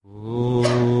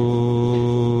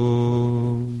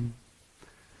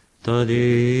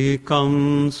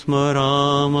Tadekam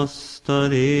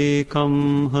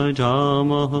smaramas-tadekam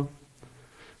bhajamah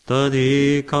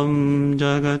Tadekam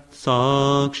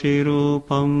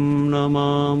jagat-sakshi-rupam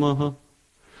namamah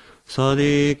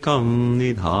Sadekam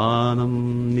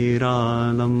nidhanam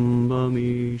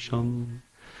niralambamisham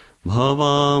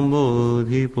Bhavam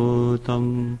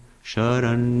bodhiputam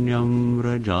Sharanyam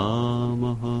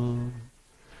rajamaha.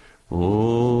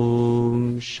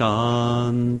 Om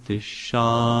Shanti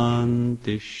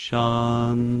Shanti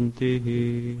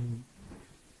Shanti.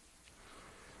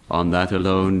 On that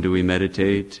alone do we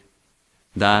meditate,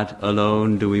 that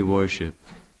alone do we worship,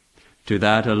 to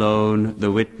that alone, the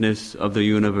witness of the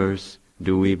universe,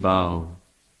 do we bow,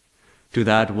 to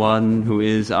that one who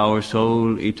is our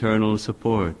sole eternal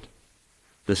support,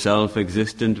 the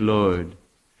self-existent Lord,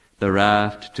 the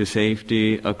raft to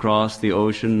safety across the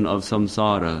ocean of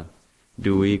samsara,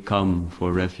 do we come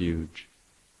for refuge.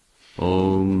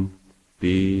 Om,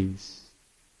 peace,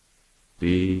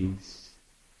 peace,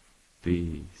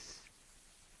 peace.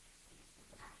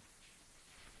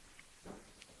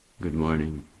 Good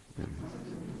morning.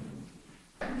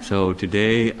 So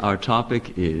today our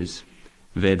topic is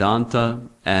Vedanta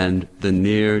and the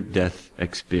near-death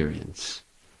experience.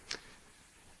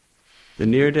 The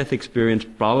near-death experience,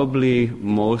 probably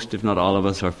most, if not all of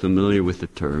us, are familiar with the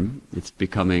term. It's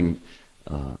becoming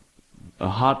a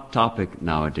hot topic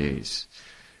nowadays.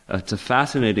 It's a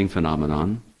fascinating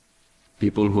phenomenon.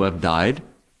 People who have died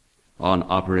on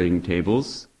operating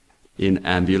tables, in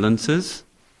ambulances,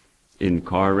 in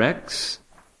car wrecks,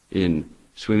 in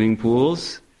swimming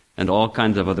pools, and all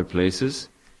kinds of other places,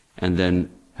 and then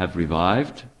have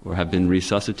revived or have been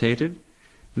resuscitated,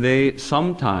 they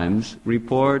sometimes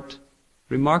report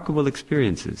remarkable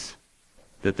experiences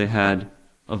that they had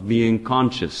of being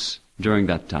conscious during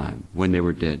that time when they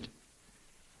were dead,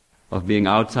 of being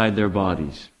outside their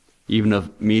bodies, even of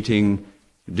meeting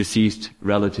deceased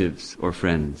relatives or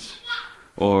friends,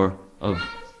 or of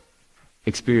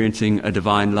experiencing a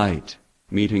divine light,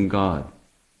 meeting God.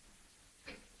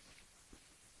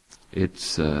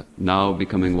 It's now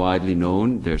becoming widely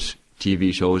known. There's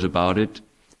TV shows about it,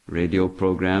 radio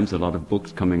programs, a lot of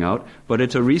books coming out. But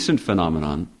it's a recent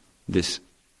phenomenon, this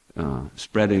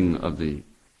spreading of the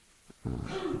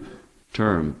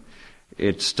term.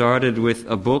 It started with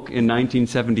a book in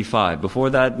 1975. Before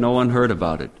that, no one heard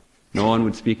about it. No one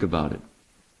would speak about it.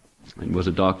 It was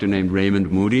a doctor named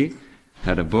Raymond Moody,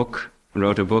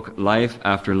 wrote a book, Life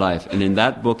After Life. And in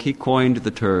that book, he coined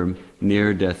the term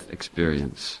near-death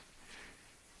experience.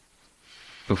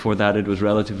 Before that, it was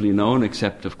relatively known,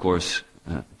 except, of course,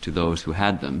 to those who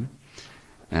had them.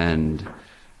 And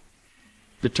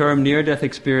the term near-death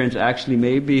experience actually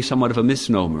may be somewhat of a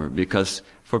misnomer, because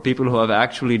for people who have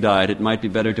actually died, it might be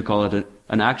better to call it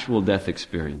an actual death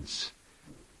experience.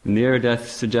 Near-death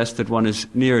suggests that one is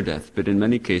near death, but in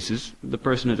many cases, the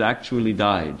person has actually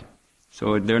died.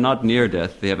 So they're not near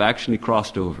death, they have actually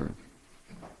crossed over.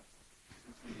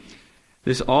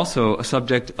 This is also a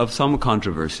subject of some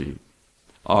controversy.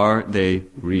 Are they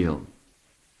real?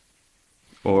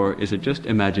 Or is it just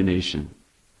imagination?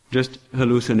 Just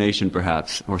hallucination,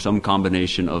 perhaps, or some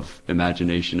combination of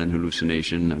imagination and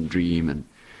hallucination and dream. And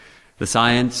the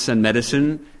science and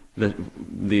medicine,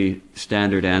 the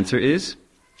standard answer is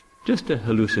just a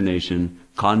hallucination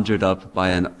conjured up by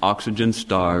an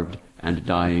oxygen-starved and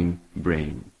dying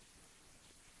brain.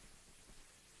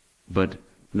 But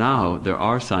now there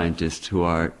are scientists who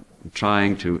are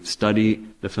trying to study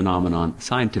the phenomenon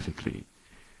scientifically,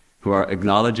 who are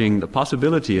acknowledging the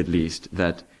possibility, at least,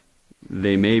 that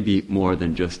they may be more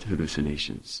than just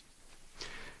hallucinations.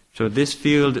 So this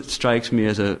field strikes me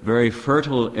as a very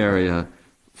fertile area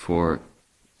for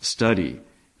study,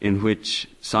 in which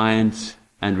science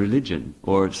and religion,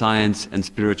 or science and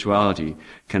spirituality,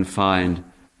 can find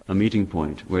a meeting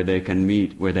point where they can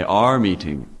meet, where they are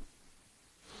meeting.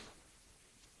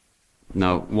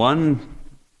 Now, one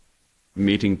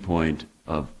meeting point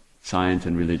of science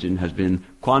and religion has been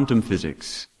quantum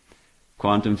physics.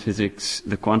 Quantum physics,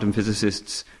 the quantum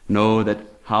physicists know that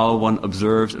how one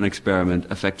observes an experiment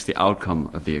affects the outcome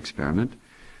of the experiment.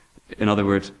 In other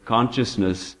words,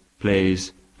 consciousness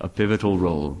plays a pivotal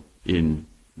role in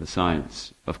the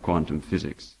science of quantum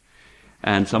physics.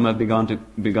 And some have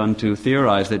begun to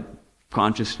theorize that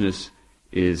consciousness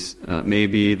is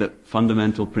maybe the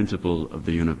fundamental principle of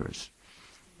the universe.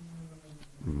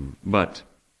 But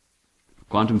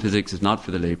quantum physics is not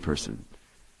for the layperson.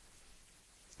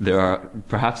 There are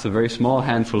perhaps a very small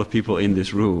handful of people in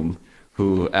this room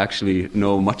who actually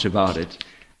know much about it.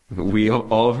 We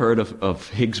all have heard of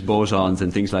Higgs bosons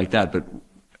and things like that, but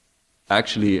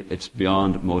actually, it's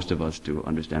beyond most of us to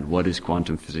understand what is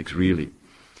quantum physics really.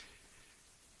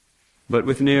 But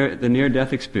with the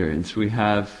near-death experience, we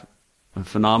have a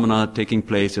phenomena taking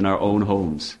place in our own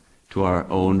homes, to our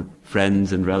own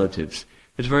friends and relatives.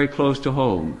 It's very close to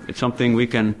home. It's something we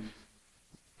can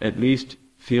at least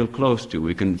feel close to.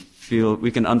 We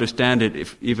can understand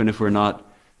it even if we're not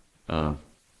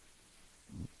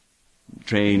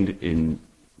trained in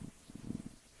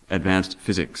advanced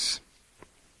physics.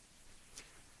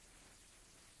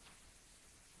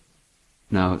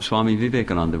 Now, Swami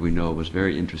Vivekananda, we know, was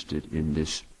very interested in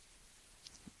this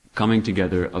coming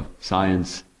together of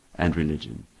science and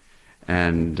religion.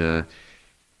 And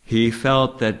he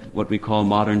felt that what we call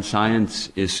modern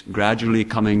science is gradually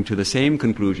coming to the same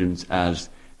conclusions as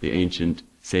the ancient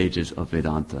sages of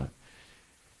Vedanta.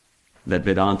 That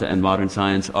Vedanta and modern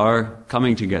science are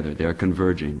coming together, they are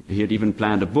converging. He had even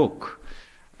planned a book,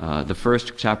 the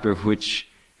first chapter of which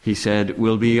he said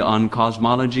will be on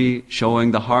cosmology,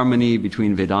 showing the harmony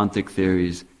between Vedantic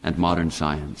theories and modern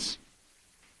science.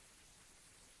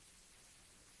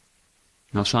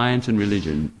 Now, science and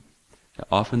religion,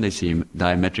 often they seem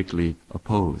diametrically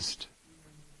opposed.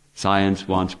 Science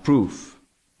wants proof.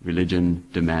 Religion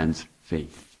demands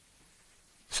faith.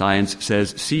 Science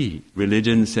says see.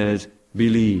 Religion says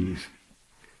believe.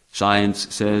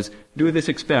 Science says do this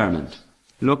experiment.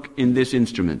 Look in this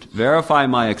instrument. Verify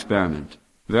my experiment.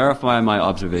 Verify my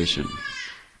observation.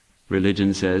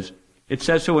 Religion says, it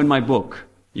says so in my book.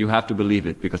 You have to believe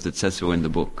it because it says so in the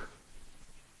book.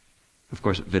 Of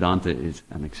course, Vedanta is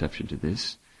an exception to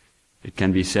this. It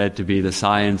can be said to be the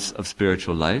science of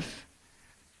spiritual life,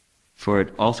 for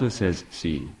it also says,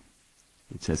 see.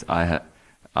 It says, I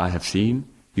have seen,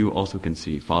 you also can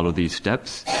see. Follow these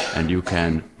steps, and you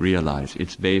can realize.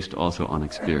 It's based also on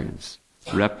experience,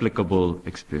 replicable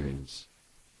experience.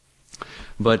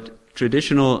 But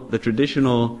the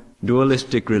traditional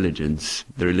dualistic religions,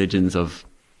 the religions of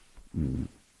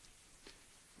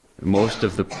most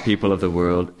of the people of the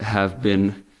world, have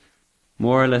been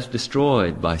more or less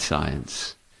destroyed by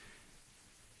science.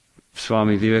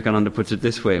 Swami Vivekananda puts it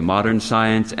this way: modern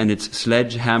science and its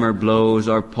sledgehammer blows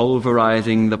are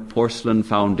pulverizing the porcelain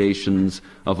foundations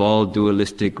of all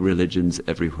dualistic religions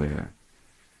everywhere.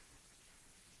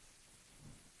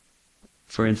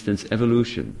 For instance,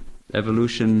 evolution.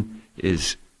 Evolution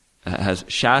has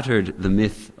shattered the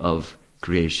myth of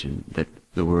creation, that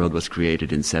the world was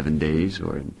created in 7 days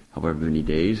or in however many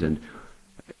days, and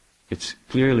it's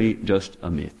clearly just a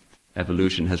myth.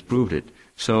 Evolution has proved it.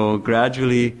 So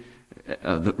gradually,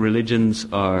 the religions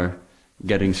are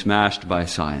getting smashed by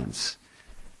science.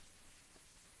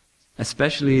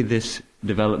 Especially this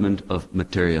development of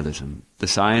materialism. The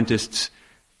scientists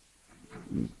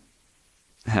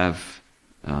have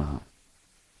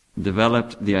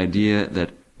developed the idea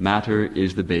that matter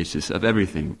is the basis of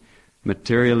everything.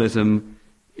 Materialism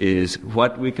is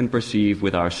what we can perceive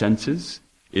with our senses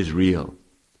is real.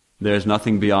 There's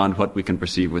nothing beyond what we can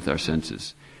perceive with our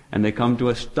senses. And they come to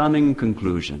a stunning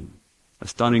conclusion. A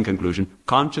stunning conclusion.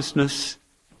 Consciousness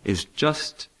is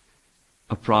just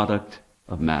a product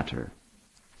of matter.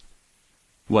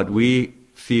 What we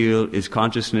feel is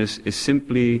consciousness is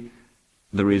simply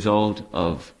the result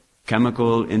of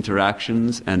chemical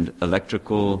interactions and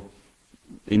electrical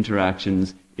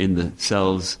interactions in the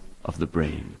cells of the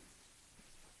brain.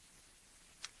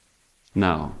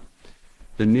 Now,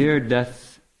 the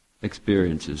near-death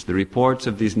experiences, the reports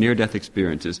of these near-death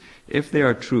experiences, if they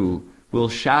are true, will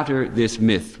shatter this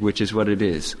myth, which is what it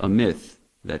is, a myth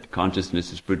that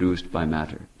consciousness is produced by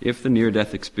matter. If the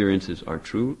near-death experiences are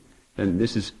true, then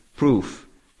this is proof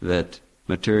that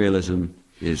materialism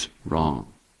is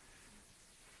wrong.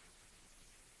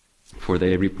 For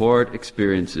they report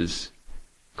experiences,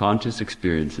 conscious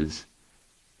experiences,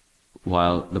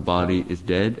 while the body is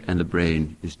dead and the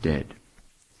brain is dead.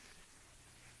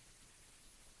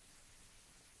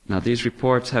 Now, these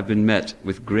reports have been met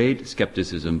with great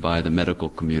skepticism by the medical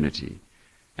community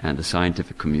and the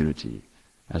scientific community,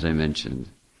 as I mentioned.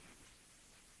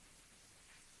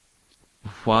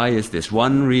 Why is this?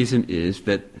 One reason is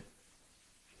that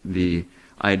the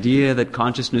idea that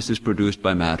consciousness is produced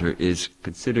by matter is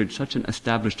considered such an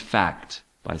established fact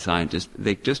by scientists,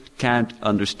 they just can't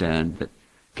understand,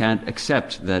 can't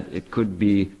accept that it could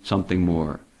be something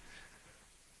more.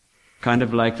 Kind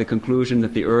of like the conclusion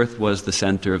that the earth was the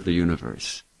center of the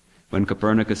universe. When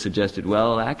Copernicus suggested,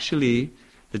 well, actually,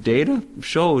 the data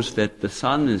shows that the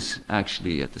sun is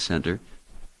actually at the center,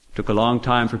 it took a long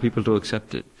time for people to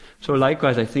accept it. So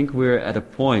likewise, I think we're at a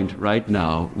point right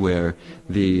now where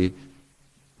the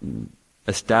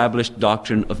established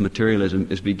doctrine of materialism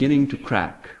is beginning to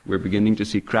crack. We're beginning to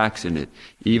see cracks in it,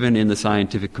 even in the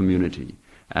scientific community.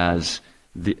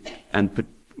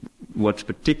 What's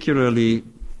particularly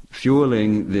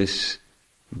fueling this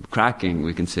cracking,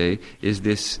 we can say, is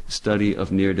this study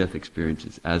of near-death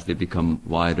experiences as they become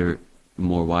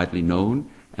more widely known,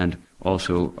 and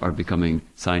also are becoming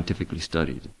scientifically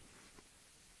studied.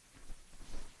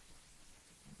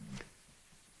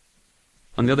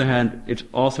 On the other hand, it's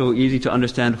also easy to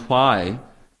understand why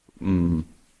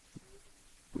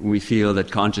we feel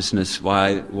that consciousness,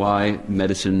 why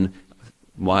medicine,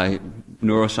 why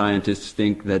neuroscientists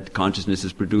think that consciousness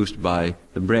is produced by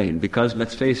the brain. Because,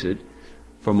 let's face it,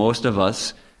 for most of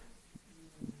us,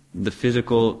 the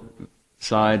physical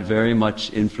side very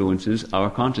much influences our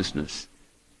consciousness.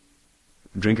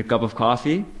 Drink a cup of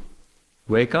coffee,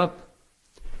 wake up.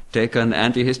 Take an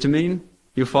antihistamine,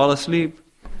 you fall asleep.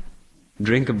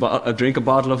 Drink a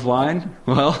bottle of wine,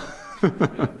 well.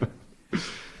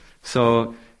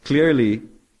 So clearly,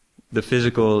 the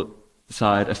physical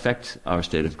side affects our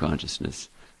state of consciousness.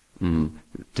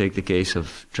 Take the case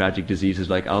of tragic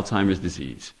diseases like Alzheimer's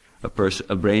disease, a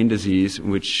brain disease in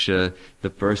which the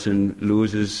person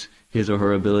loses his or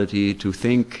her ability to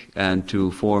think and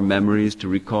to form memories, to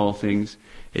recall things.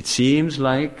 It seems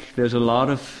like there's a lot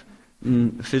of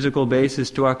physical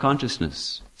basis to our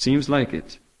consciousness. Seems like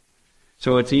it.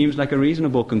 So it seems like a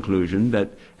reasonable conclusion that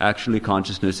actually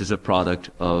consciousness is a product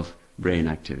of brain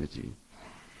activity.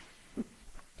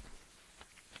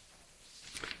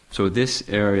 So this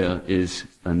area is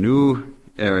a new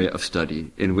area of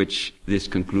study in which this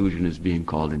conclusion is being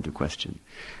called into question.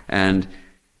 And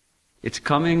it's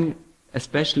coming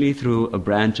especially through a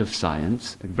branch of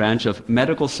science, a branch of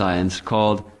medical science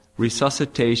called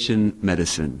resuscitation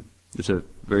medicine. It's a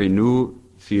very new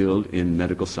field in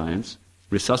medical science,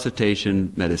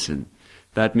 resuscitation medicine.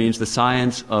 That means the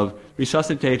science of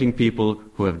resuscitating people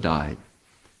who have died.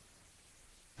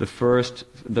 The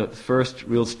first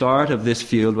real start of this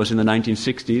field was in the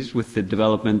 1960s with the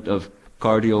development of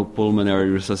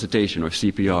cardiopulmonary resuscitation, or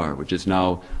CPR, which is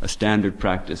now a standard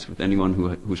practice with anyone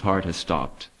whose heart has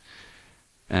stopped.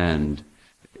 And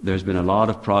there's been a lot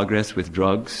of progress with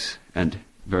drugs and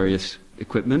various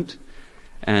equipment,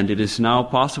 and it is now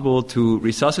possible to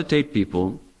resuscitate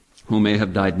people who may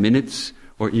have died minutes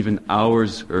or even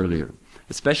hours earlier,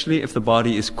 especially if the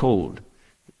body is cold.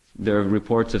 There are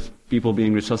reports of people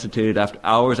being resuscitated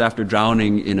hours after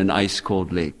drowning in an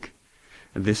ice-cold lake.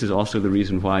 And this is also the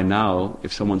reason why now,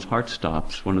 if someone's heart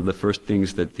stops, one of the first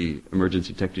things that the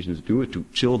emergency technicians do is to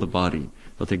chill the body.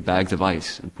 They'll take bags of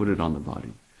ice and put it on the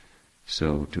body.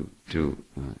 So to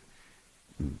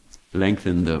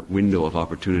lengthen the window of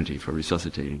opportunity for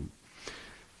resuscitating.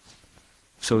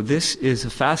 So this is a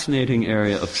fascinating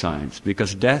area of science,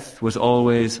 because death was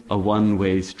always a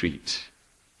one-way street.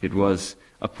 It was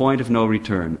a point of no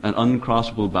return, an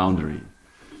uncrossable boundary.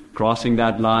 Crossing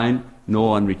that line, no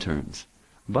one returns.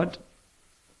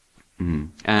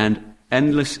 And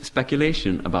endless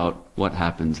speculation about what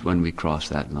happens when we cross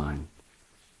that line.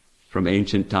 From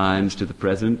ancient times to the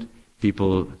present,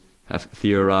 people have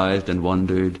theorized and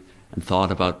wondered and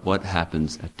thought about what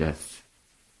happens at death.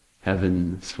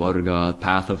 Heaven, Swarga,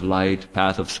 path of light,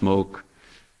 path of smoke,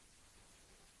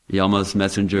 Yama's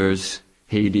messengers,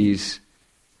 Hades,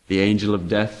 the angel of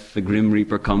death, the grim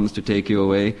reaper comes to take you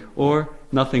away, or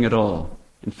nothing at all.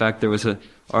 In fact, there was an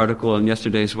article in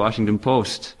yesterday's Washington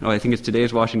Post, I think it's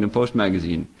today's Washington Post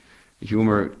magazine, a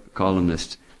humor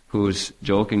columnist who's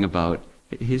joking about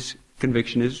his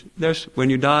conviction is, when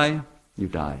you die, you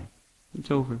die.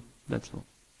 It's over, that's all.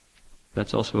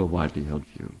 That's also a widely held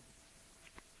view.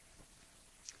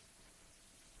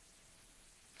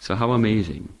 So how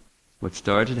amazing what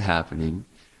started happening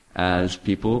as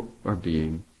people are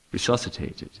being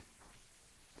resuscitated.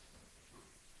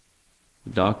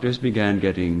 Doctors began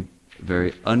getting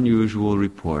very unusual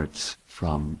reports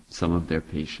from some of their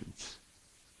patients.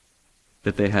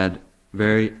 That they had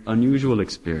very unusual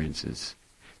experiences.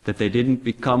 That they didn't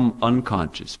become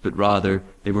unconscious, but rather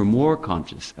they were more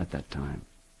conscious at that time.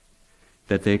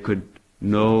 That they could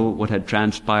know what had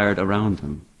transpired around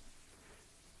them.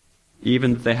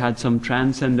 Even that they had some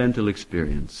transcendental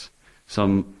experience,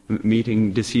 some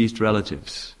meeting deceased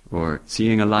relatives, or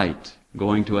seeing a light,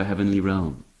 going to a heavenly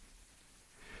realm.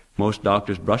 Most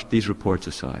doctors brushed these reports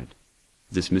aside,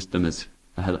 dismissed them as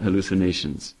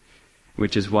hallucinations,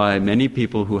 which is why many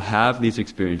people who have these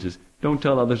experiences don't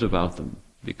tell others about them,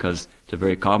 because it's a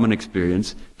very common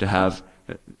experience to have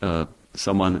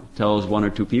someone tells one or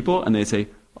two people and they say,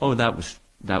 oh, that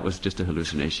was just a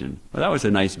hallucination, or that was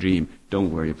a nice dream,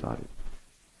 don't worry about it.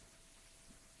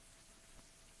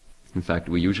 In fact,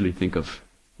 we usually think of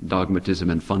dogmatism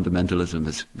and fundamentalism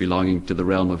as belonging to the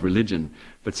realm of religion,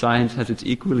 but science has its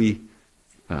equally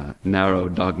narrow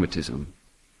dogmatism.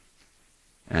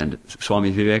 And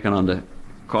Swami Vivekananda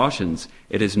cautions,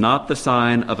 it is not the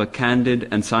sign of a candid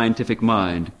and scientific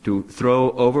mind to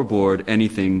throw overboard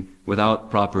anything without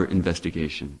proper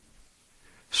investigation.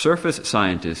 Surface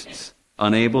scientists,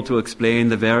 unable to explain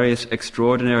the various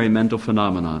extraordinary mental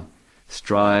phenomena,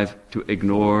 strive to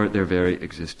ignore their very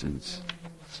existence.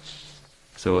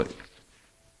 So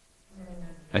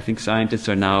I think scientists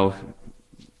are now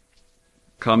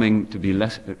coming to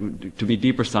be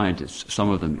deeper scientists, some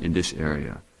of them in this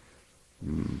area.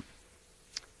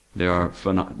 They're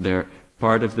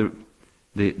part of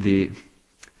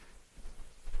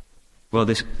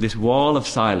this wall of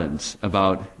silence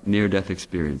about near-death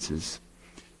experiences,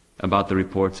 about the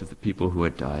reports of the people who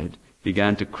had died,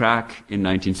 began to crack in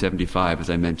 1975, as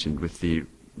I mentioned, with the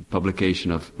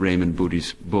publication of Raymond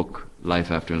Booty's book,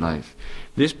 Life After Life.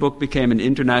 This book became an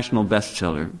international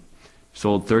bestseller,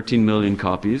 sold 13 million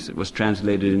copies. It was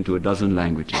translated into 12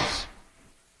 languages.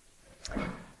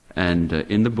 And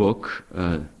in the book,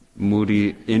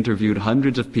 Moody interviewed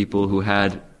hundreds of people who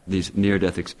had these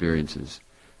near-death experiences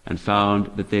and found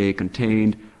that they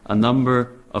contained a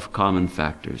number of common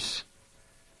factors.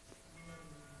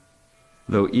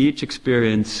 Though each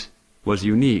experience was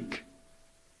unique,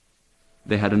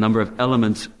 they had a number of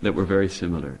elements that were very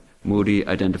similar. Moody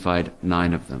identified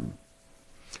 9 of them.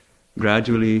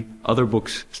 Gradually, other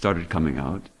books started coming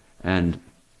out, and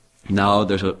now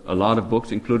there's a lot of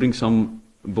books, including some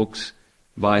books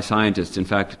by scientists. In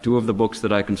fact, 2 of the books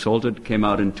that I consulted came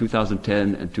out in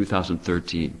 2010 and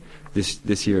 2013,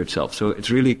 this year itself. So it's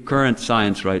really current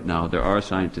science right now. There are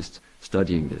scientists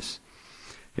studying this.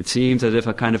 It seems as if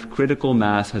a kind of critical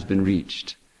mass has been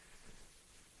reached.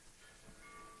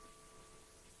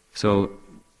 So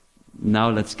now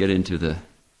let's get into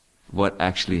what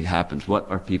actually happens. What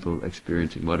are people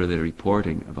experiencing? What are they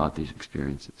reporting about these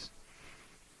experiences?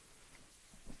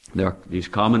 There are these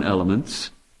common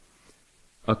elements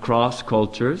across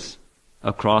cultures,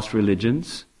 across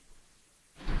religions,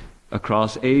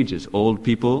 across ages. Old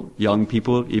people,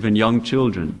 even young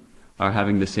children are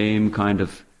having the same kind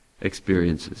of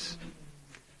experiences.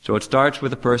 So it starts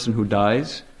with a person who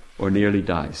dies or nearly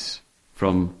dies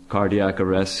from cardiac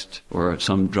arrest or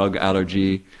some drug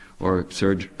allergy or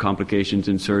complications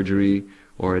in surgery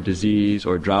or a disease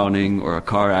or drowning or a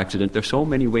car accident. There's so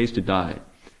many ways to die.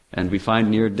 And we find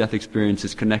near-death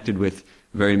experiences connected with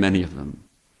very many of them.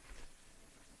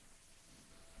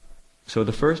 So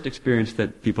the first experience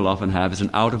that people often have is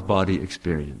an out-of-body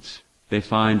experience. They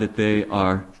find that they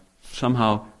are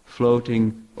somehow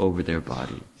floating over their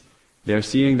body. They're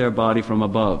seeing their body from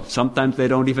above. Sometimes they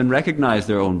don't even recognize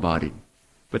their own body.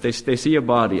 But they see a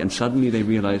body and suddenly they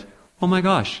realize, oh my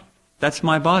gosh, that's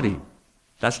my body.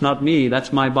 That's not me,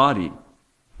 that's my body.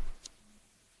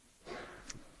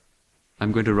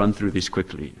 I'm going to run through these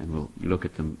quickly and we'll look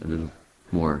at them a little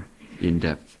more in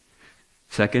depth.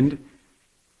 Second,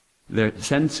 the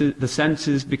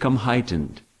senses become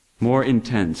heightened, more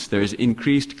intense. There is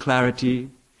increased clarity,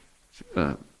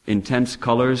 intense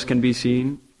colors can be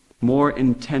seen, more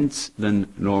intense than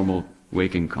normal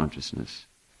waking consciousness.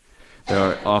 There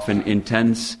are often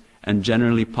intense and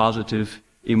generally positive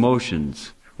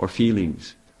emotions or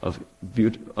feelings of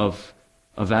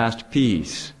a vast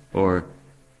peace or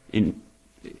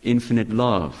infinite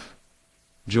love,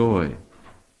 joy.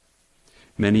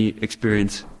 Many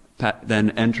experience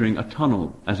then entering a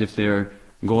tunnel as if they're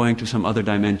going to some other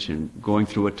dimension, going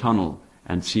through a tunnel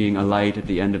and seeing a light at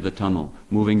the end of the tunnel,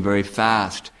 moving very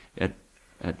fast,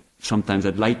 sometimes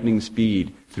at lightning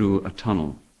speed through a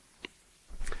tunnel.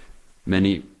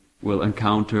 Many will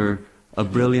encounter a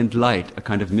brilliant light, a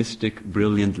kind of mystic,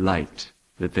 brilliant light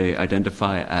that they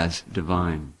identify as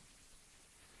divine.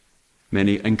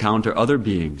 Many encounter other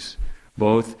beings,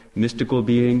 both mystical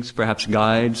beings, perhaps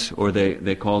guides, or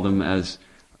they call them as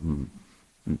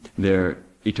their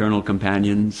eternal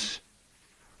companions,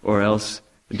 or else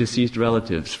deceased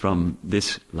relatives from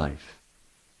this life.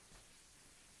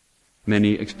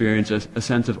 Many experience a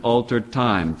sense of altered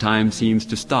time. Time seems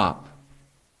to stop.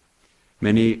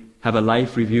 Many have a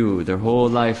life review. Their whole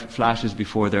life flashes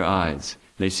before their eyes.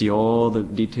 They see all the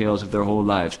details of their whole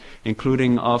lives,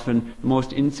 including often the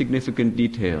most insignificant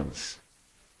details,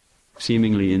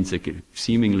 seemingly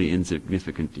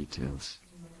insignificant details.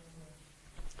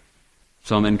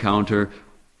 Some encounter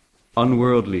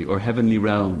unworldly or heavenly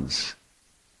realms.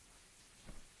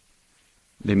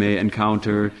 They may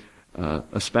encounter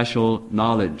a special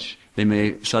knowledge. They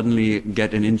may suddenly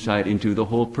get an insight into the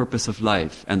whole purpose of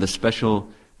life and the special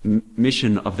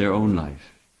mission of their own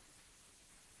life.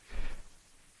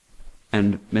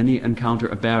 And many encounter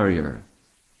a barrier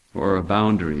or a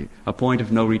boundary, a point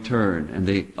of no return, and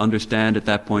they understand at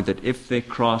that point that if they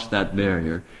cross that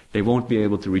barrier, they won't be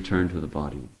able to return to the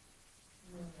body.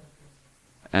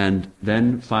 And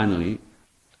then finally,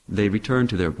 they return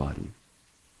to their body.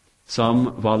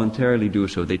 Some voluntarily do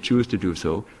so, they choose to do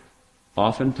so.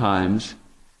 Oftentimes,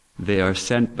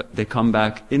 they come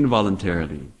back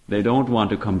involuntarily. They don't want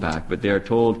to come back, but they are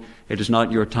told, it is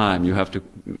not your time, you have to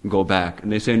go back.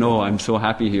 And they say, no, I'm so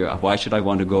happy here, why should I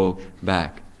want to go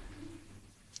back?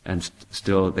 And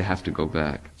still they have to go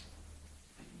back.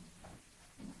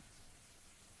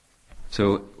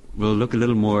 So we'll look a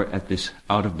little more at this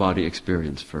out-of-body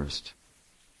experience first.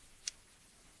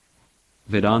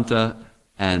 Vedanta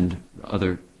and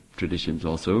other traditions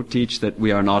also teach that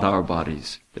we are not our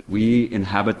bodies, that we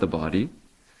inhabit the body,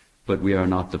 but we are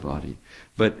not the body.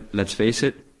 But let's face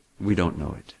it, we don't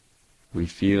know it. We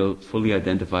feel fully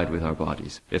identified with our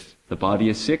bodies. If the body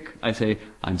is sick, I say,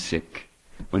 I'm sick.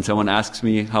 When someone asks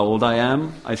me how old I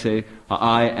am, I say,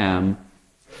 I am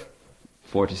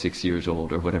 46 years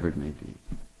old, or whatever it may be.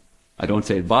 I don't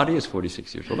say the body is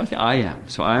 46 years old, I say I am.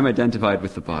 So I am identified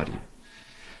with the body.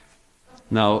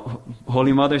 Now,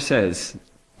 Holy Mother says,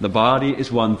 the body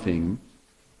is one thing,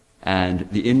 and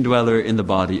the indweller in the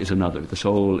body is another. The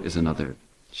soul is another.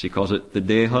 She calls it the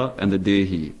deha and the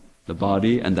dehi, the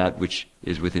body and that which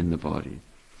is within the body.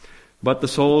 But the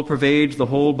soul pervades the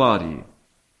whole body.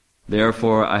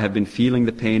 Therefore, I have been feeling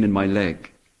the pain in my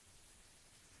leg.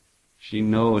 She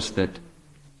knows that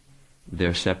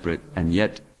they're separate, and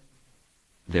yet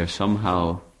they're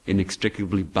somehow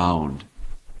inextricably bound.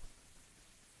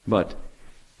 But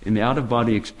in the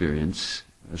out-of-body experience,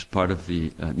 as part of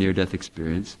the near-death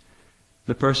experience,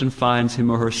 the person finds him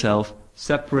or herself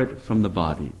separate from the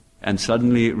body and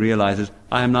suddenly realizes,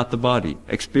 I am not the body,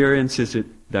 experiences it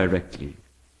directly.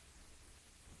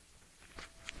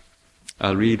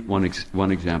 I'll read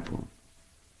one example.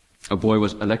 A boy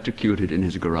was electrocuted in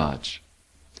his garage.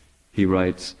 He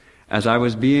writes, as I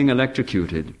was being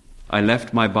electrocuted, I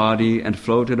left my body and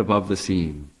floated above the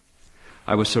scene.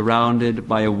 I was surrounded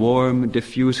by a warm,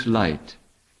 diffuse light,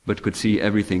 but could see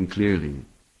everything clearly.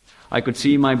 I could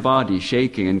see my body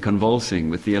shaking and convulsing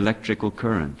with the electrical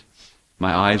current.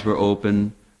 My eyes were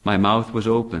open, my mouth was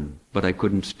open, but I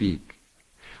couldn't speak.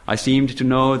 I seemed to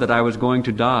know that I was going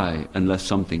to die unless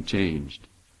something changed.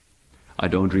 I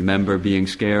don't remember being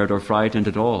scared or frightened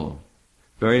at all,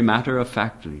 very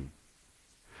matter-of-factly.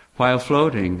 While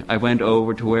floating, I went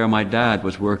over to where my dad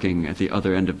was working at the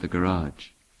other end of the garage.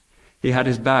 He had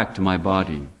his back to my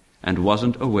body and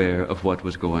wasn't aware of what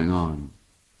was going on.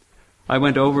 I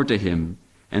went over to him,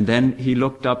 and then he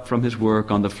looked up from his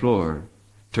work on the floor,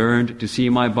 turned to see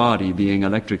my body being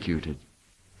electrocuted.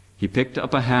 He picked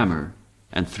up a hammer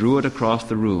and threw it across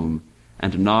the room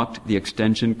and knocked the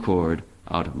extension cord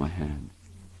out of my hand.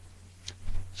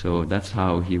 So that's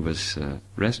how he was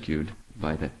rescued,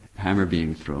 by the hammer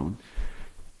being thrown.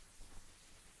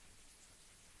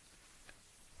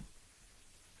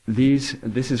 This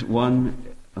is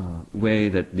one way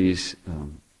that these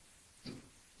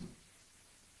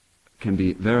can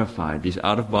be verified, these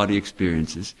out-of-body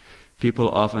experiences. People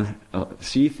often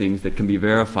see things that can be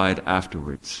verified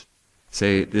afterwards.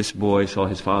 Say, this boy saw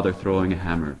his father throwing a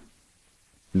hammer.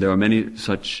 There are many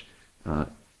such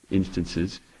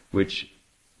instances which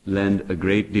lend a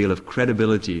great deal of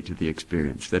credibility to the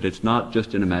experience, that it's not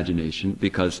just an imagination,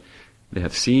 because they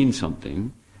have seen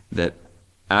something that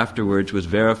afterwards was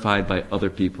verified by other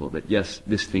people, that yes,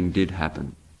 this thing did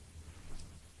happen.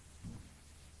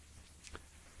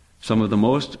 Some of the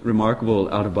most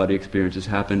remarkable out-of-body experiences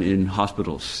happen in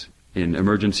hospitals, in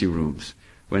emergency rooms,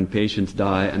 when patients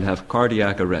die and have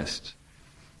cardiac arrest.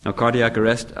 Now, cardiac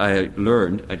arrest, I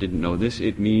learned, I didn't know this,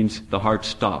 it means the heart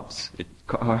stops.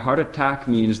 A heart attack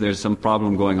means there's some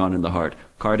problem going on in the heart.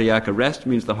 Cardiac arrest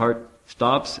means the heart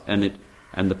stops and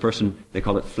the person, they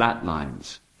call it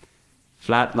flatlines.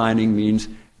 Flatlining means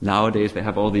nowadays they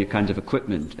have all the kinds of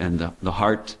equipment, and the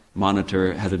heart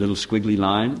monitor has a little squiggly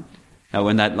line. Now,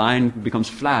 when that line becomes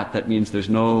flat, that means there's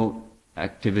no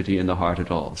activity in the heart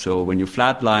at all. So when you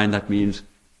flatline, that means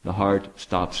the heart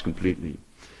stops completely.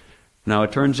 Now,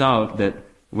 it turns out that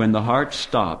when the heart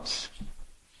stops,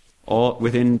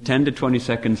 within 10 to 20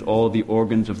 seconds, all the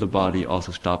organs of the body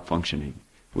also stop functioning.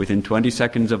 Within 20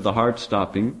 seconds of the heart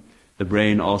stopping, the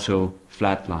brain also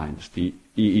flatlines. The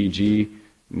EEG,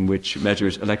 which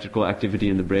measures electrical activity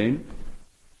in the brain,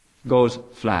 goes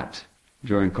flat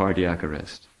during cardiac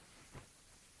arrest.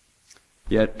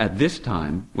 Yet at this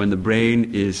time, when the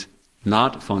brain is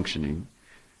not functioning,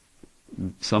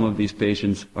 some of these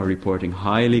patients are reporting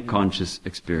highly conscious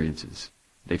experiences.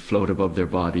 They float above their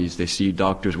bodies. They see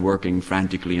doctors working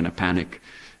frantically in a panic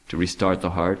to restart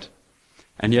the heart.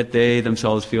 And yet they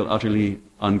themselves feel utterly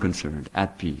unconcerned,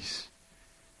 at peace.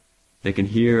 They can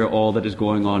hear all that is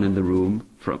going on in the room,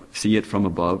 see it from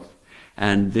above.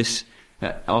 And this,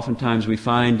 oftentimes we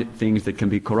find things that can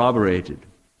be corroborated.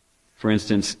 For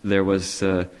instance, there was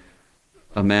a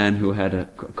man who had a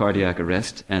cardiac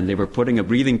arrest, and they were putting a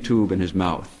breathing tube in his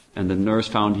mouth. And the nurse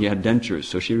found he had dentures,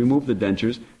 so she removed the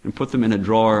dentures and put them in a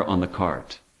drawer on the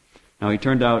cart. Now, it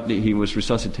turned out that he was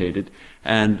resuscitated,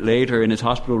 and later in his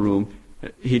hospital room,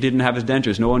 he didn't have his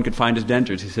dentures. No one could find his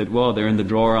dentures. He said, well, they're in the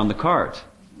drawer on the cart.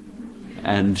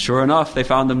 And sure enough, they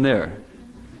found them there.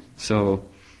 So,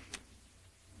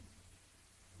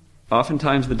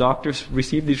 oftentimes the doctors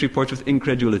receive these reports with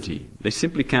incredulity. They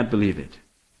simply can't believe it.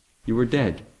 You were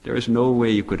dead. There is no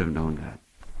way you could have known that.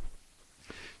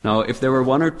 Now, if there were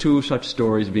one or two such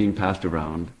stories being passed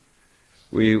around,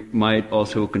 we might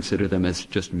also consider them as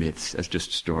just myths, as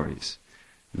just stories.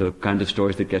 The kind of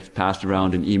stories that get passed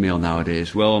around in email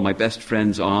nowadays. Well, my best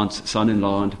friend's aunt's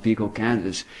son-in-law in Topeka,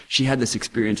 Kansas, she had this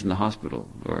experience in the hospital.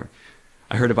 Or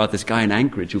I heard about this guy in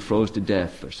Anchorage who froze to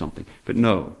death or something. But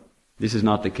no, this is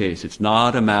not the case. It's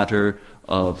not a matter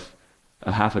of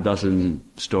a half a dozen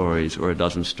stories or a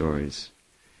dozen stories.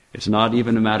 It's not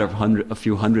even a matter of a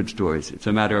few hundred stories. It's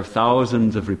a matter of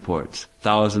thousands of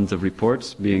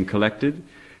reports being collected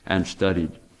and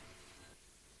studied.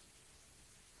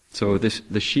 So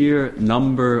the sheer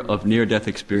number of near-death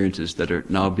experiences that are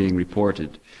now being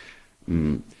reported,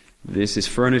 this is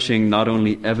furnishing not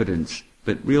only evidence,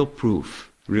 but real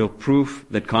proof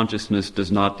that consciousness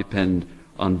does not depend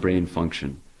on brain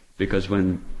function. Because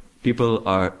when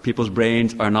people's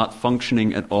brains are not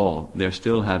functioning at all, they're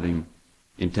still having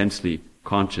intensely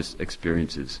conscious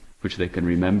experiences, which they can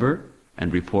remember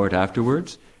and report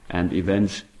afterwards, and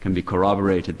events can be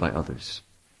corroborated by others.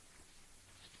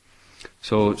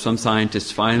 So some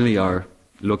scientists finally are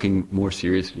looking more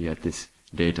seriously at this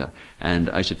data. And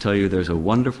I should tell you there's a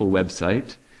wonderful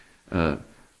website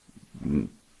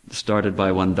started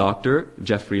by one doctor,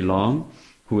 Jeffrey Long,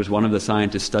 who was one of the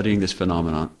scientists studying this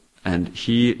phenomenon. And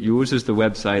he uses the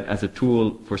website as a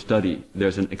tool for study.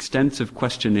 There's an extensive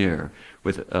questionnaire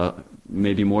with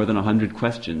maybe more than 100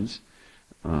 questions.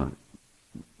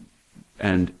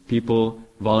 And people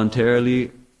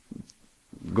voluntarily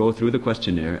go through the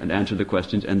questionnaire and answer the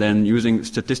questions, and then using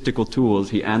statistical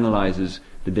tools, he analyzes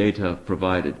the data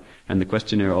provided. And the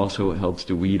questionnaire also helps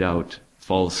to weed out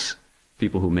false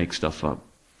people who make stuff up.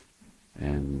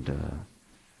 And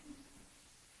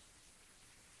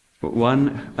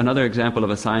another example of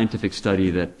a scientific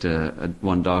study that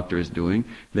one doctor is doing,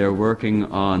 they're working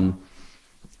on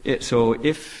it. So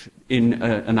if in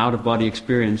an out-of-body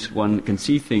experience one can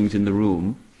see things in the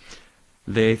room,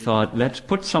 they thought, let's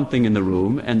put something in the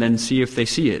room and then see if they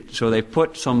see it. So they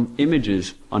put some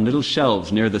images on little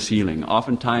shelves near the ceiling.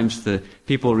 Oftentimes the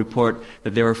people report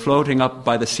that they were floating up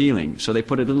by the ceiling. So they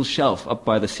put a little shelf up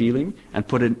by the ceiling and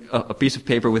put a piece of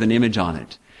paper with an image on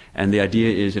it. And the idea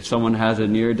is if someone has a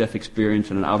near-death experience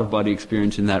and an out-of-body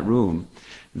experience in that room,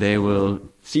 they will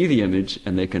see the image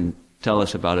and they can tell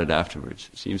us about it afterwards.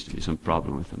 There seems to be some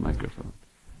problem with the microphone.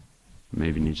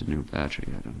 Maybe needs a new battery,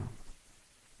 I don't know.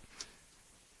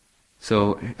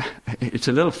 So it's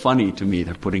a little funny to me,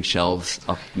 they're putting shelves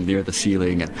up near the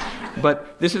ceiling.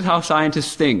 But this is how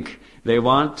scientists think. They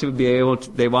want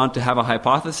to have a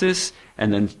hypothesis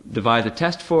and then devise a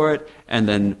test for it, and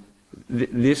then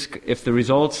if the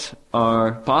results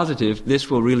are positive,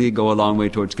 this will really go a long way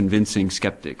towards convincing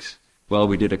skeptics. Well,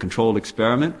 we did a controlled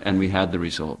experiment and we had the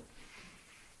result.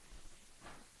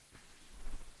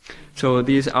 So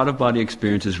these out-of-body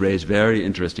experiences raise very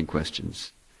interesting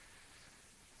questions.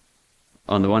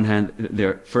 On the one hand,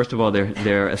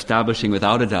 they're establishing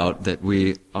without a doubt that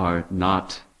we are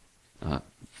not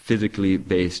physically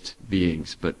based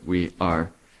beings, but we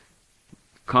are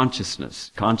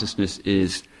consciousness. Consciousness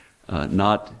is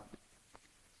not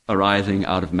arising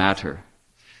out of matter.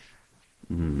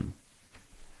 And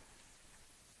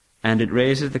it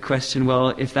raises the question, well,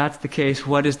 if that's the case,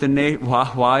 what is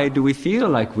why do we feel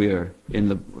like we're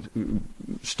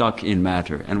stuck in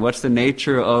matter? And what's the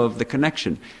nature of the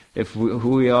connection? If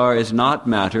who we are is not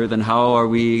matter, then how are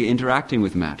we interacting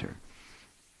with matter?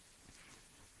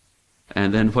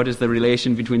 And then what is the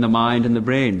relation between the mind and the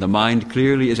brain? The mind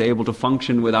clearly is able to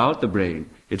function without the brain.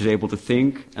 It is able to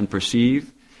think and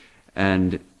perceive,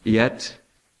 and yet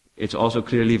it's also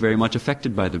clearly very much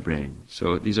affected by the brain.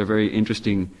 So these are very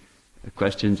interesting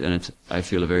questions, and it's, I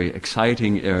feel, a very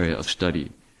exciting area of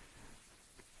study.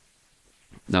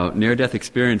 Now, near-death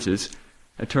experiences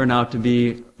turn out to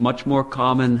be much more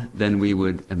common than we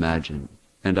would imagine.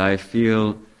 And I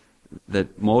feel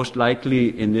that most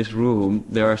likely in this room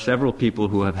there are several people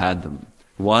who have had them.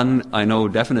 One I know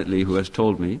definitely who has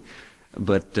told me,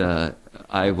 but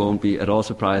I won't be at all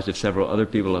surprised if several other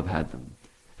people have had them.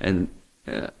 And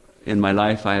in my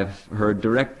life I have heard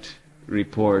direct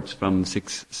reports from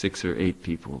six or eight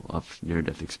people of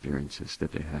near-death experiences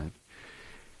that they had.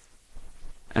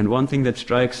 And one thing that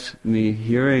strikes me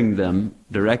hearing them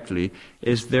directly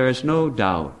is there is no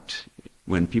doubt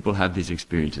when people have these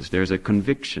experiences. There's a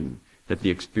conviction that the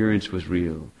experience was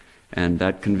real, and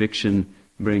that conviction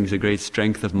brings a great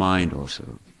strength of mind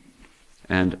also,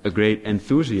 and a great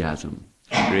enthusiasm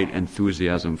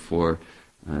for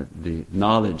the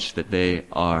knowledge that they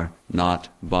are not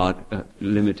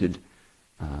limited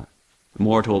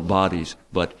mortal bodies,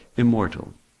 but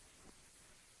immortal.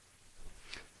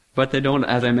 But they don't,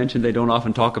 as I mentioned, they don't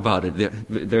often talk about it.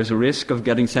 There's a risk of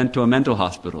getting sent to a mental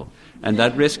hospital, and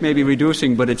that risk may be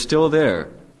reducing, but it's still there.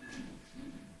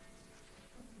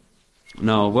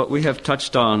 Now, what we have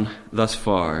touched on thus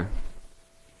far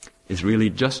is really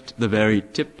just the very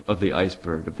tip of the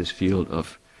iceberg of this field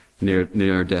of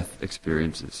near-death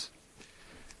experiences.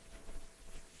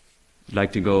 I'd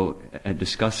like to go and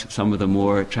discuss some of the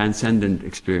more transcendent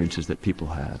experiences that people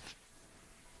have.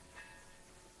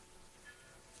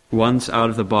 Once out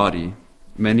of the body,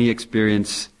 many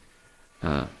experience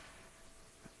a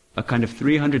kind of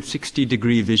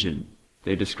 360-degree vision.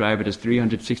 They describe it as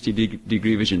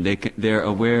 360-degree vision. They're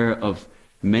aware of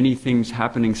many things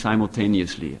happening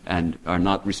simultaneously and are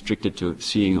not restricted to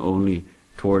seeing only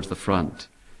towards the front.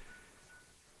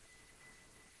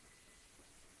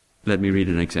 Let me read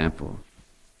an example.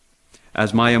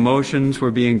 As my emotions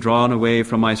were being drawn away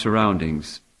from my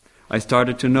surroundings, I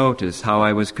started to notice how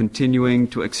I was continuing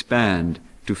to expand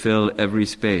to fill every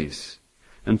space,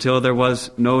 until there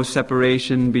was no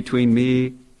separation between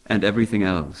me and everything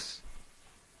else.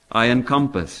 I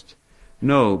encompassed,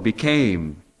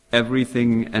 became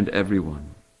everything and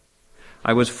everyone.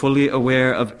 I was fully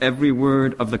aware of every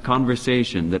word of the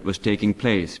conversation that was taking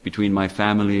place between my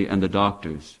family and the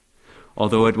doctors,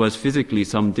 although it was physically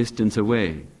some distance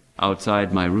away,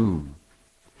 outside my room.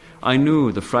 I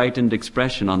knew the frightened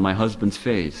expression on my husband's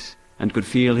face and could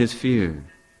feel his fear.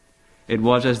 It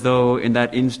was as though in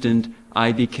that instant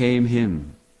I became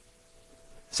him.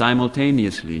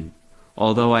 Simultaneously,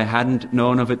 although I hadn't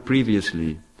known of it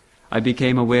previously, I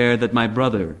became aware that my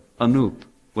brother, Anup,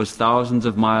 was thousands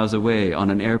of miles away on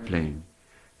an airplane,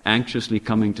 anxiously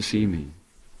coming to see me.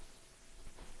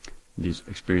 This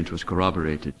experience was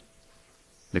corroborated.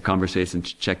 The conversation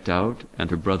checked out, and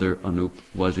her brother Anup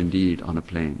was indeed on a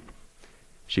plane.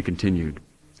 She continued,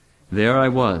 "There I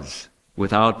was,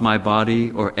 without my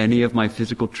body or any of my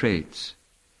physical traits.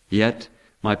 Yet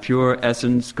my pure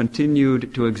essence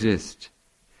continued to exist,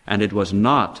 and it was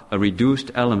not a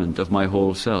reduced element of my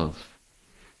whole self.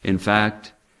 In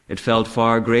fact, it felt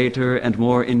far greater and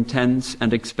more intense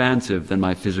and expansive than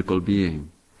my physical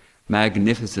being.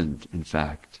 Magnificent, in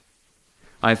fact.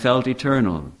 I felt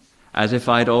eternal, as if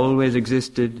I'd always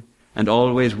existed and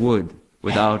always would,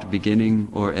 without beginning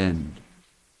or end.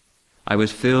 I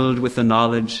was filled with the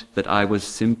knowledge that I was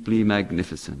simply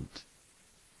magnificent."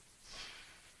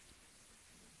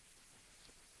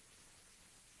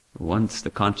 Once the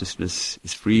consciousness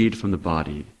is freed from the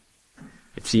body,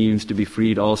 it seems to be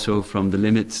freed also from the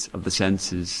limits of the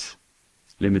senses,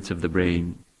 limits of the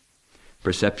brain.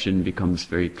 Perception becomes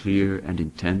very clear and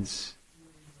intense,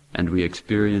 and we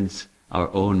experience our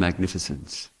own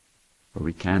magnificence, or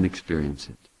we can experience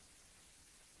it.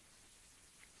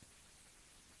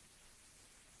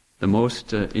 The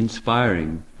most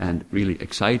inspiring and really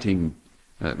exciting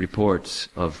reports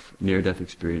of near-death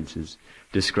experiences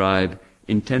describe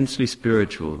intensely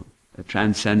spiritual,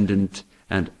 transcendent,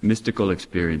 and mystical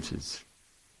experiences.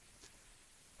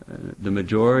 The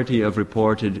majority of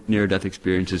reported near-death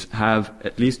experiences have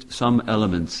at least some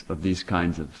elements of these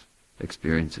kinds of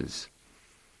experiences.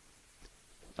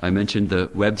 I mentioned the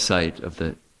website of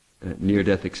the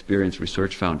Near-Death Experience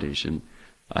Research Foundation.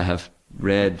 I have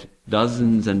read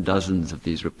dozens and dozens of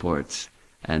these reports,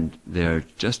 and they're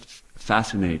just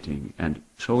fascinating and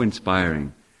so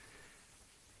inspiring.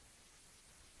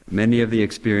 Many of the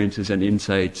experiences and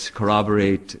insights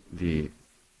corroborate the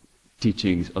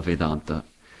teachings of Vedanta.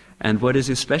 And what is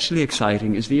especially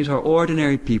exciting is these are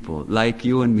ordinary people like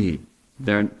you and me.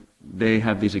 They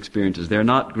have these experiences. They're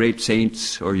not great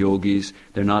saints or yogis.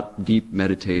 They're not deep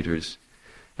meditators.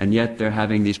 And yet they're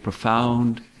having these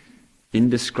profound,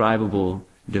 indescribable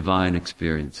divine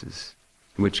experiences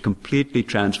which completely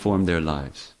transform their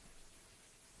lives.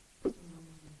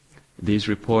 These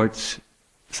reports,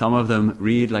 some of them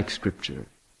read like scripture.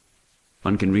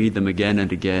 One can read them again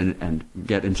and again and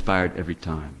get inspired every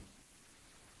time.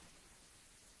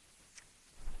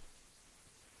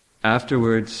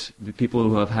 Afterwards, the people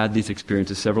who have had these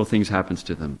experiences, several things happens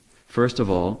to them. First of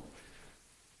all,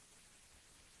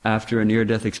 after a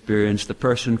near-death experience, the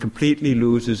person completely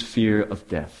loses fear of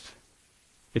death.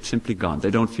 It's simply gone. They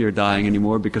don't fear dying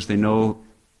anymore because they know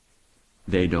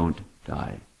they don't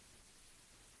die.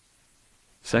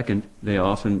 Second, they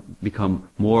often become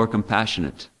more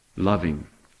compassionate, loving.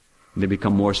 They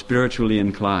become more spiritually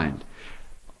inclined.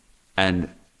 And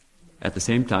at the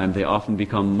same time, they often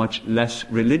become much less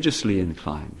religiously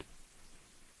inclined.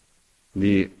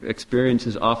 The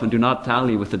experiences often do not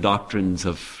tally with the doctrines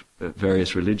of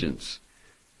various religions.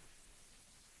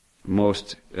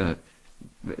 Most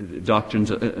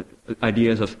doctrines,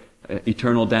 ideas of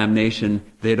eternal damnation,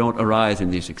 they don't arise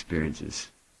in these experiences.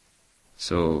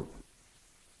 So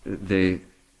they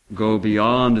go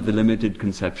beyond the limited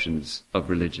conceptions of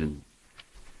religion,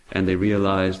 and they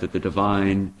realize that the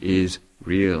divine is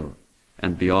real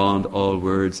and beyond all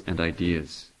words and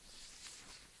ideas.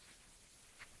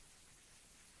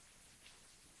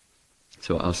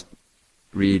 So I'll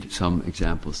read some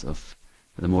examples of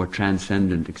the more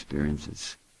transcendent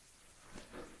experiences.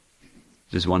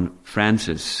 There's one,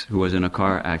 Francis, who was in a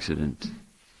car accident.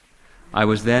 I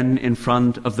was then in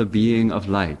front of the being of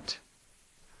light.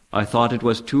 I thought it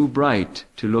was too bright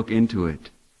to look into it,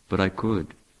 but I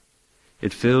could.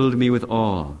 It filled me with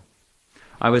awe.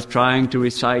 I was trying to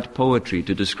recite poetry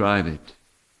to describe it.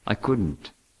 I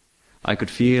couldn't. I could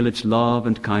feel its love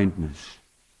and kindness.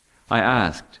 I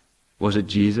asked, was it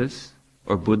Jesus,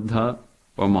 or Buddha,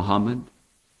 or Muhammad?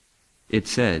 It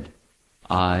said,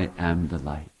 I am the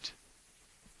light.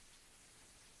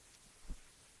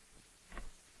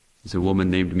 There's a woman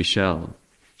named Michelle.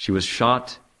 She was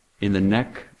shot in the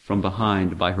neck from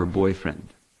behind by her boyfriend.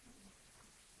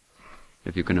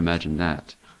 If you can imagine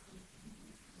that.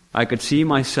 I could see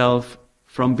myself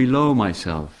from below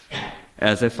myself,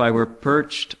 as if I were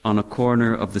perched on a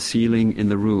corner of the ceiling in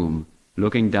the room,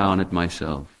 looking down at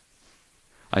myself.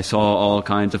 I saw all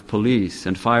kinds of police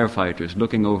and firefighters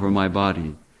looking over my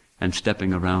body and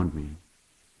stepping around me.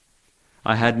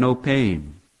 I had no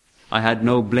pain. I had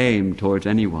no blame towards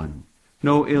anyone,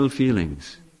 no ill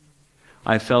feelings.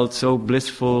 I felt so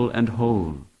blissful and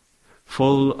whole,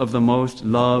 full of the most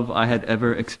love I had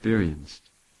ever experienced.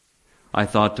 I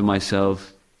thought to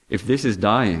myself, if this is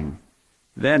dying,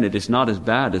 then it is not as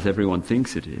bad as everyone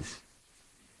thinks it is.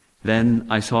 Then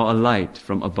I saw a light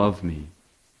from above me.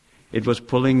 It was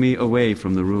pulling me away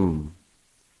from the room.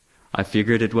 I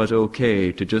figured it was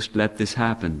okay to just let this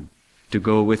happen, to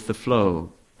go with the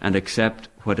flow and accept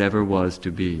whatever was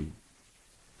to be.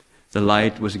 The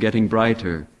light was getting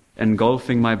brighter,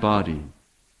 engulfing my body.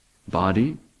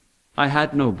 Body? I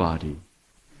had no body.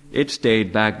 It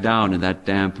stayed back down in that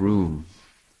damp room.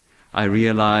 I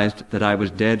realized that I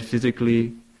was dead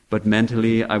physically, but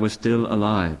mentally I was still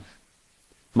alive.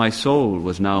 My soul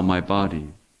was now my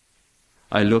body.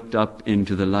 I looked up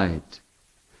into the light.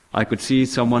 I could see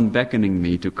someone beckoning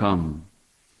me to come.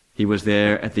 He was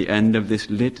there at the end of this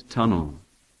lit tunnel.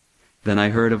 Then I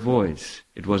heard a voice.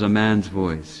 It was a man's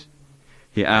voice.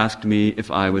 He asked me if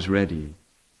I was ready.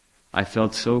 I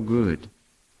felt so good.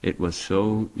 It was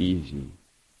so easy.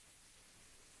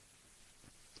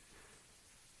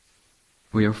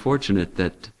 We are fortunate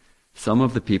that some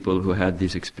of the people who had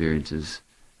these experiences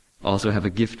also have a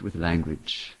gift with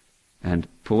language and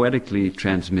poetically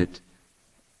transmit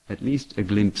at least a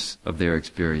glimpse of their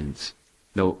experience,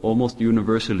 though almost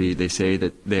universally they say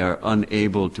that they are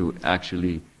unable to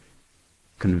actually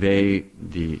convey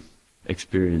the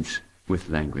experience with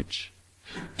language.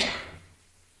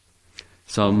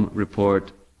 Some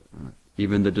report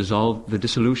even the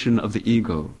dissolution of the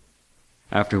ego,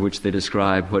 after which they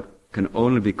describe what can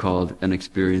only be called an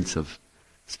experience of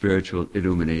spiritual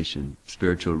illumination,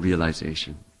 spiritual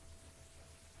realization.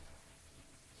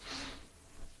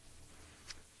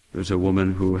 There's a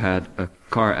woman who had a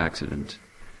car accident.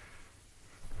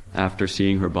 After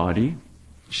seeing her body,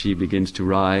 she begins to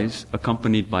rise,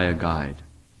 accompanied by a guide.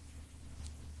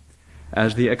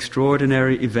 As the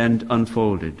extraordinary event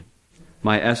unfolded,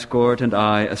 my escort and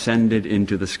I ascended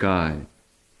into the sky.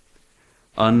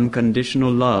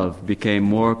 Unconditional love became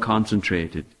more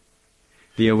concentrated.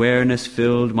 The awareness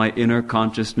filled my inner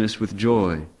consciousness with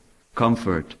joy,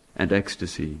 comfort, and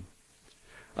ecstasy.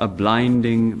 A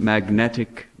blinding,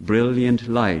 magnetic, brilliant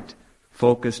light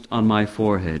focused on my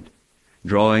forehead,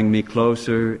 drawing me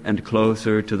closer and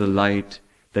closer to the light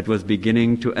that was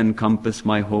beginning to encompass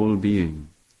my whole being.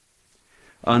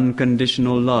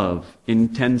 Unconditional love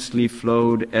intensely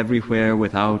flowed everywhere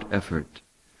without effort.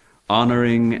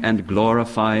 honoring and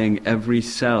glorifying every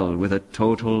cell with a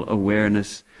total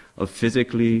awareness of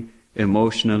physically,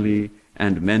 emotionally,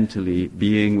 and mentally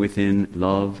being within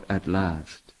love at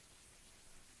last.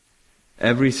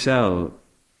 Every cell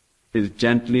is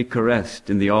gently caressed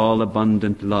in the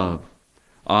all-abundant love,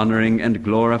 honoring and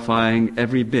glorifying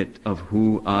every bit of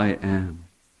who I am.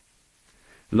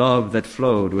 Love that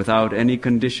flowed without any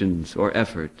conditions or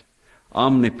effort,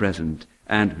 omnipresent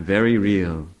and very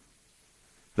real.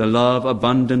 The love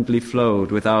abundantly flowed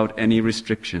without any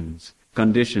restrictions,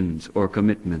 conditions, or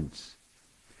commitments.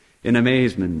 In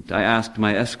amazement, I asked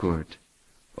my escort,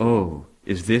 "Oh,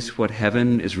 is this what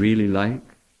heaven is really like?"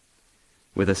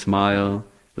 With a smile,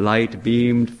 light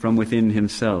beamed from within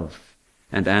himself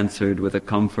and answered with a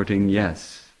comforting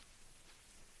yes.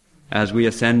 As we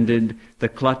ascended, the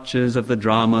clutches of the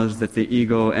dramas that the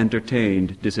ego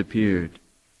entertained disappeared.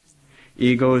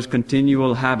 Ego's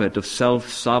continual habit of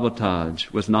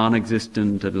self-sabotage was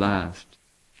non-existent at last.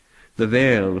 The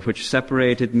veil which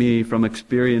separated me from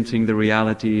experiencing the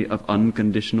reality of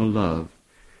unconditional love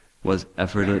was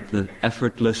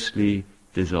effortlessly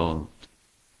dissolved.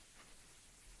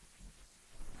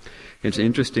 It's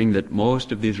interesting that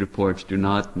most of these reports do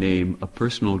not name a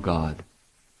personal God.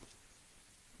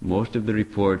 Most of the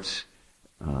reports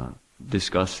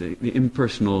discuss the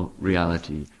impersonal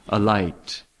reality, a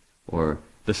light, or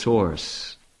the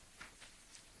source.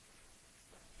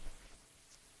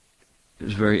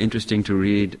 It's very interesting to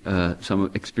read some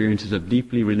experiences of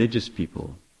deeply religious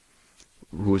people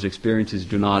whose experiences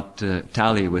do not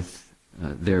tally with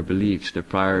their beliefs,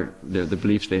 the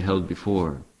beliefs they held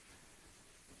before.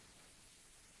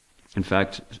 In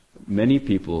fact, many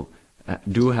people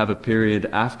do have a period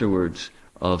afterwards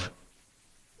of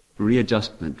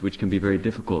readjustment, which can be very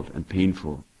difficult and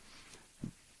painful.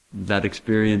 That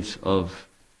experience of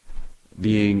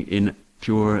being in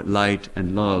pure light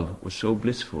and love was so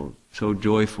blissful, so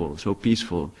joyful, so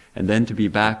peaceful, and then to be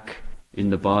back in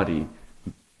the body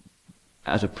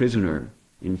as a prisoner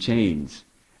in chains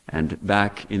and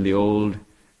back in the old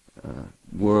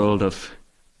world of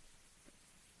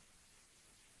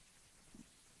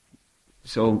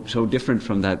so different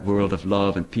from that world of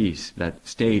love and peace, that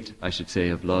state, I should say,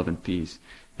 of love and peace.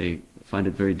 They find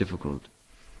it very difficult.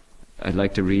 I'd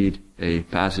like to read a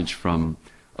passage from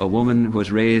a woman who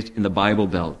was raised in the Bible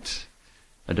Belt,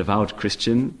 a devout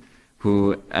Christian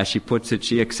who, as she puts it,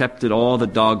 she accepted all the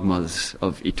dogmas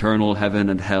of eternal heaven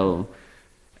and hell,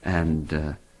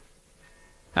 and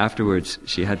afterwards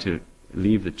she had to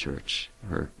leave the church.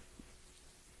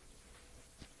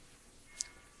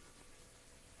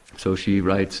 So she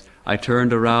writes, "I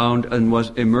turned around and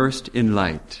was immersed in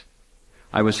light.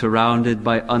 I was surrounded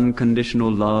by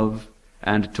unconditional love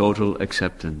and total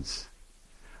acceptance.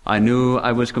 I knew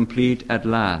I was complete at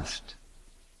last.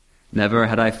 Never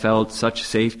had I felt such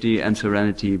safety and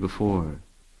serenity before.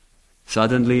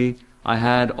 Suddenly, I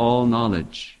had all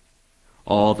knowledge.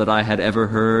 All that I had ever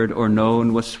heard or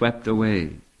known was swept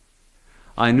away.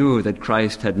 I knew that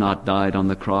Christ had not died on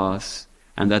the cross,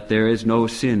 and that there is no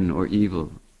sin or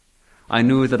evil. I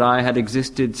knew that I had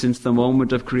existed since the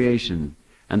moment of creation,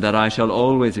 and that I shall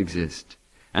always exist,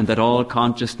 and that all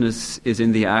consciousness is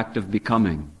in the act of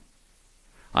becoming.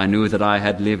 I knew that I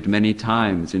had lived many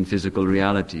times in physical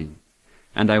reality,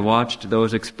 and I watched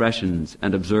those expressions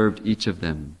and observed each of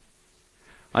them.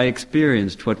 I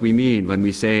experienced what we mean when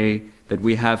we say that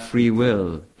we have free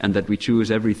will and that we choose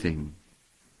everything.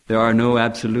 There are no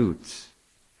absolutes.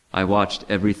 I watched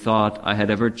every thought I had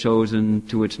ever chosen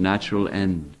to its natural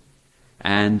end,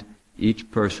 and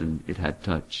each person it had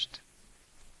touched."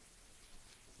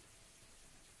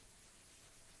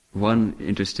 One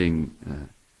interesting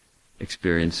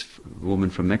experience, a woman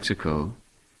from Mexico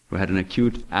who had an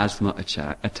acute asthma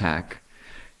attack,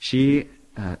 she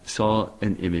saw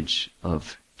an image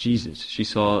of Jesus. She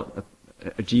saw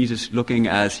a Jesus looking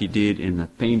as he did in a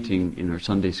painting in her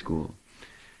Sunday school.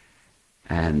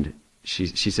 And she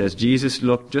says, "Jesus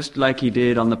looked just like he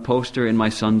did on the poster in my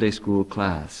Sunday school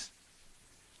class.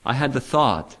 I had the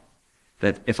thought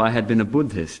that if I had been a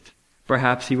Buddhist,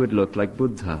 perhaps he would look like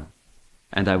Buddha.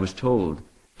 And I was told,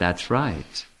 that's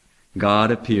right.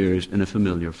 God appears in a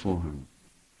familiar form."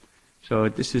 So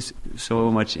this is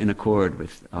so much in accord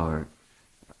with our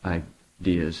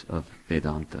ideas of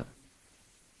Vedanta.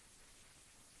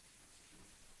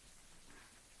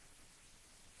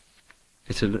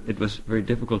 It was very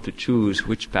difficult to choose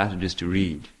which passages to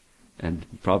read. And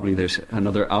probably there's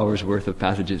another hour's worth of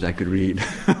passages I could read.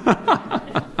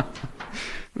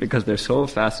 Because they're so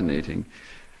fascinating.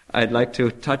 I'd like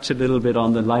to touch a little bit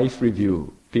on the life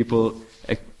review. People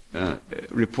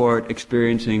report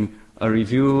experiencing a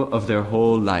review of their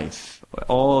whole life,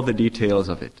 all the details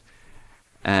of it.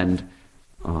 And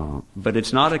but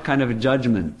it's not a kind of a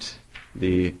judgment.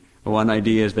 The one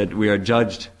idea is that we are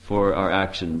judged for our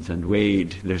actions and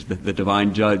weighed. There's the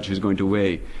divine judge who's going to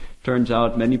weigh. Turns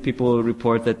out many people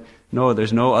report that no,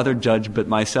 there's no other judge but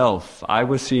myself. I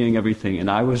was seeing everything and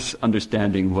I was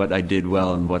understanding what I did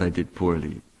well and what I did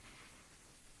poorly.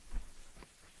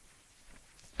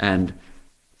 And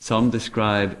some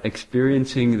describe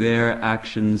experiencing their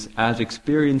actions as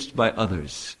experienced by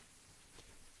others.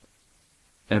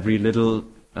 Every little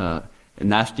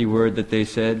nasty word that they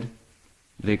said,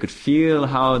 they could feel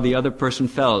how the other person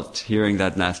felt hearing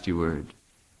that nasty word.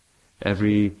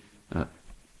 Every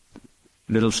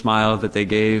little smile that they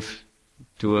gave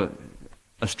to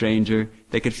a stranger,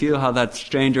 they could feel how that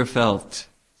stranger felt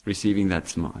receiving that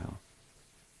smile.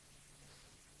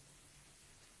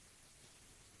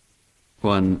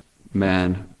 One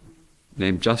man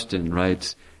named Justin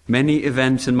writes, "Many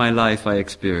events in my life I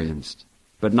experienced,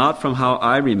 but not from how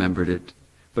I remembered it,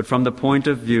 but from the point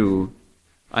of view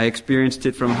I experienced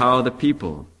it from how the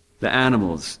people, the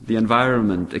animals, the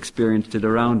environment experienced it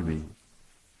around me.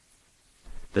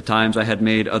 The times I had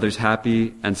made others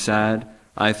happy and sad,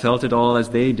 I felt it all as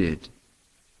they did.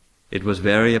 It was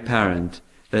very apparent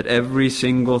that every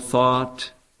single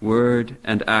thought, word,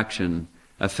 and action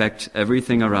affects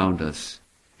everything around us,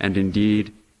 and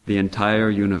indeed the entire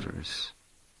universe.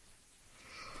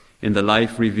 In the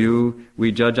life review,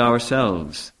 we judge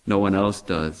ourselves, no one else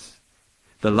does.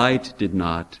 The light did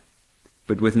not,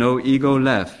 but with no ego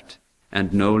left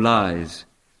and no lies,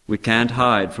 we can't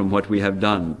hide from what we have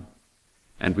done,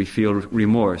 and we feel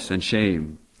remorse and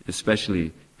shame,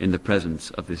 especially in the presence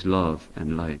of this love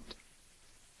and light."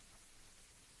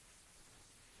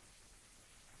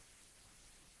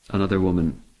 Another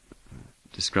woman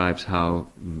describes how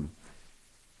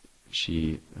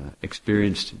she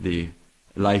experienced the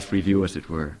life review, as it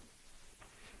were.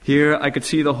 "Here I could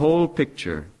see the whole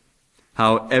picture,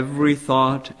 how every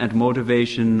thought and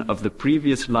motivation of the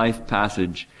previous life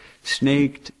passage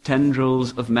snaked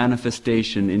tendrils of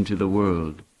manifestation into the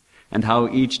world, and how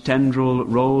each tendril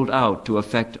rolled out to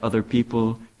affect other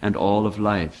people and all of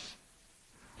life.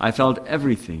 I felt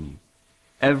everything,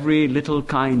 every little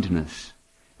kindness,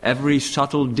 every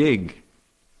subtle dig,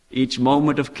 each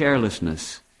moment of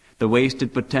carelessness, the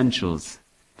wasted potentials,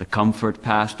 the comfort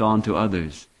passed on to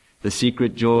others, the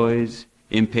secret joys,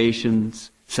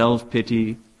 impatience,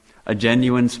 self-pity, a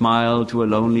genuine smile to a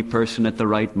lonely person at the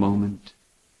right moment.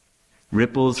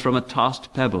 Ripples from a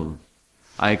tossed pebble,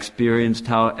 I experienced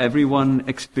how everyone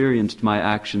experienced my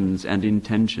actions and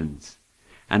intentions,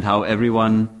 and how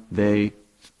everyone they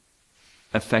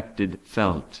affected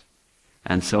felt,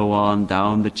 and so on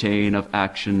down the chain of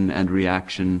action and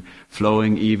reaction,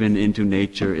 flowing even into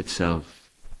nature itself.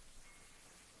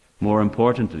 More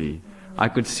importantly, I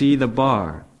could see the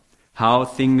bar, how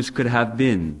things could have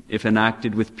been if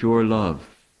enacted with pure love.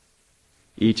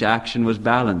 Each action was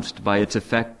balanced by its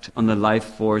effect on the life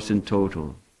force in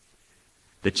total.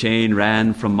 The chain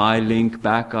ran from my link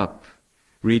back up,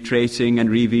 retracing and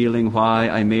revealing why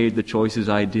I made the choices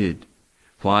I did,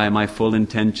 why my full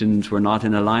intentions were not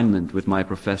in alignment with my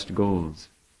professed goals,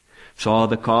 saw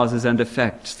the causes and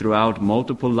effects throughout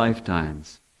multiple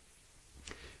lifetimes.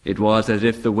 It was as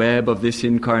if the web of this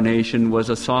incarnation was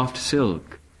a soft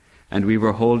silk, and we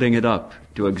were holding it up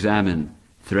to examine,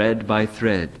 thread by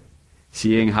thread,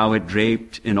 seeing how it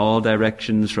draped in all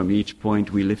directions from each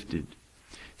point we lifted,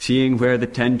 seeing where the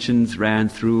tensions ran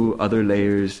through other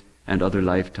layers and other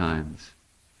lifetimes.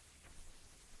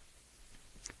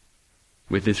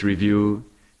 With this review,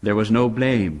 there was no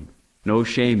blame, no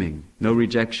shaming, no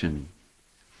rejection.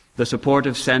 The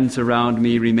supportive sense around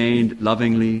me remained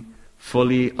lovingly,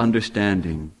 fully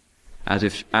understanding, as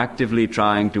if actively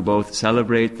trying to both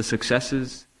celebrate the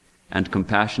successes and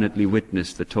compassionately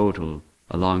witness the total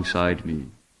alongside me.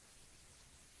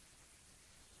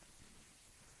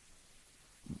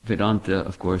 Vedanta,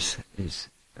 of course, is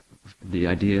the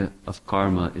idea of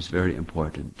karma is very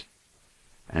important.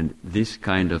 And this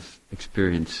kind of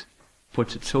experience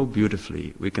puts it so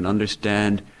beautifully. We can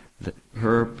understand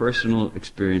her personal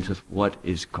experience of what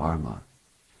is karma.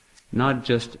 Not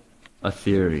just a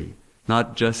theory,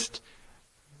 not just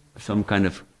some kind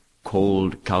of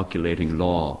cold, calculating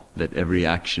law that every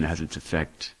action has its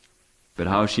effect, but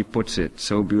how she puts it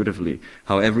so beautifully,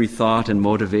 how every thought and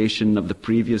motivation of the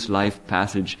previous life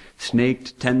passage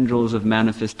snaked tendrils of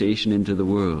manifestation into the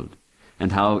world,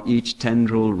 and how each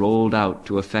tendril rolled out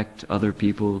to affect other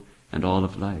people and all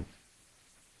of life.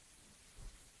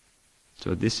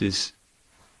 So this is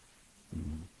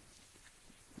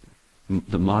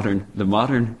the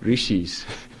modern rishis.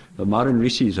 The modern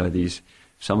rishis are these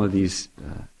some of these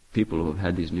people who have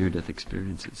had these near-death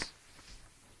experiences.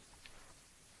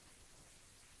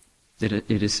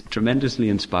 It is tremendously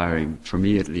inspiring, for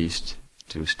me at least,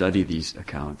 to study these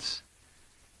accounts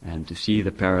and to see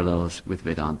the parallels with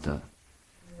Vedanta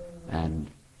and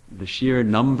the sheer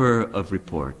number of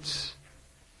reports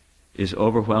is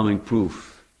overwhelming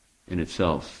proof in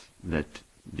itself that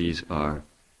these are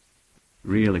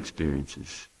real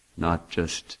experiences, not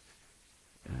just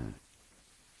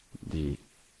the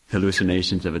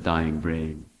hallucinations of a dying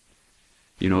brain.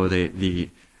 You know, the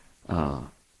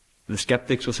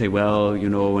skeptics will say, well, you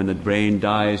know, when the brain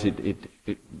dies,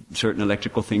 certain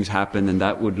electrical things happen, and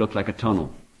that would look like a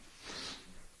tunnel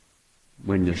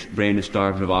when the brain is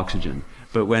starved of oxygen.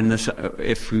 But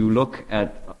if you look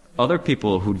at other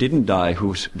people who didn't die,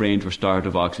 whose brains were starved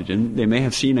of oxygen, they may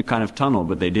have seen a kind of tunnel,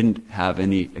 but they didn't have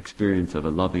any experience of a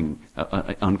loving,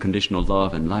 unconditional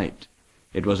love and light.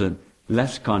 It was a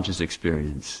less conscious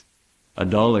experience, a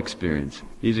dull experience.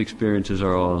 These experiences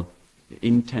are all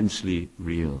intensely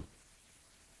real.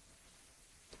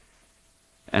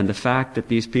 And the fact that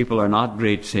these people are not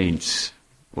great saints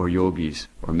or yogis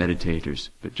or meditators,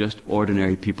 but just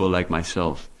ordinary people like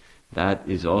myself, that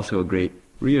is also a great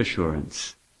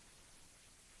reassurance.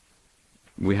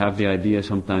 We have the idea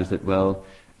sometimes that, well,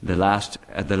 the last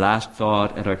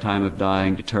thought at our time of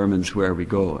dying determines where we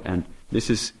go. And this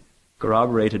is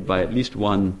corroborated by at least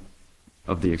one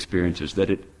of the experiences, that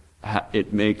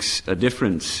it makes a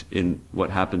difference in what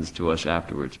happens to us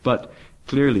afterwards. But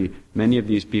clearly, many of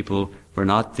these people were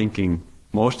not thinking,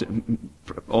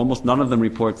 almost none of them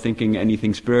report thinking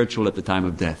anything spiritual at the time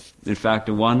of death. In fact,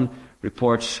 one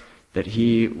reports that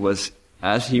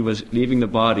as he was leaving the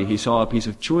body, he saw a piece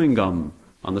of chewing gum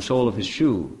on the sole of his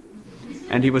shoe.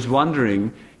 And he was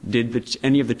wondering, did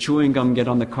any of the chewing gum get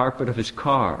on the carpet of his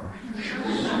car?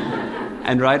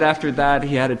 And right after that,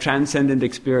 he had a transcendent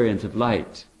experience of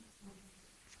light.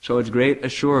 So it's great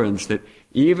assurance that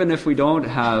even if we don't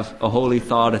have a holy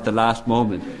thought at the last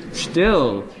moment,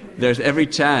 still there's every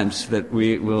chance that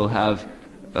we will have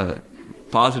a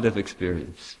positive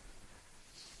experience.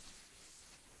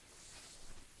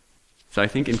 So I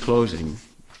think in closing,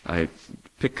 I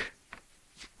pick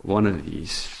one of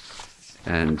these,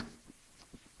 and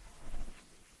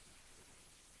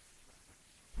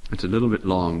it's a little bit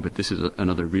long, but this is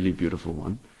another really beautiful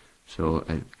one. So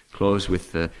I close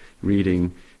with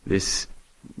reading this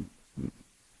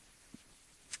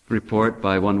report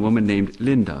by one woman named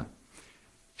Linda.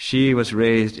 She was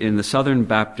raised in the Southern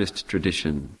Baptist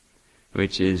tradition,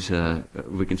 which is,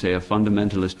 we can say, a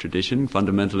fundamentalist tradition,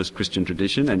 fundamentalist Christian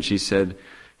tradition, and she said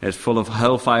it's full of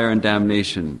hellfire and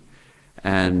damnation.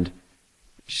 And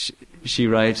she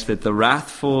writes that the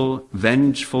wrathful,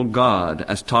 vengeful God,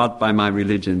 as taught by my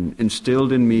religion,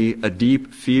 instilled in me a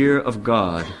deep fear of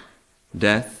God,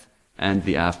 death, and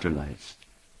the afterlife.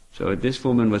 So this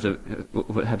woman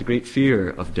had a great fear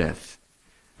of death.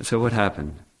 And so what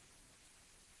happened?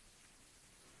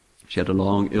 She had a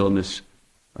long illness,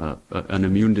 an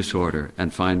immune disorder,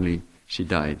 and finally she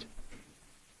died.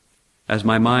 As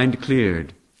my mind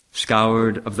cleared,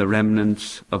 scoured of the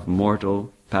remnants of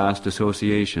mortal past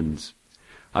associations,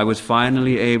 I was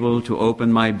finally able to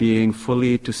open my being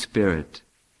fully to spirit,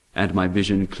 and my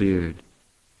vision cleared.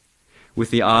 With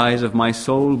the eyes of my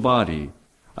soul body,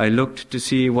 I looked to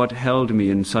see what held me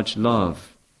in such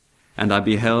love, and I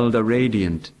beheld a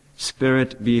radiant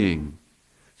spirit being,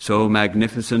 so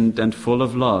magnificent and full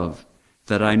of love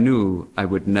that I knew I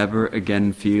would never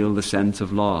again feel the sense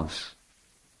of loss.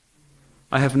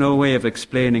 I have no way of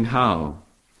explaining how,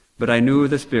 but I knew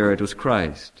the Spirit was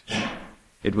Christ.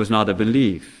 It was not a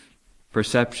belief,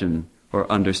 perception,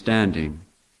 or understanding,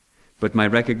 but my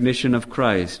recognition of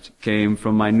Christ came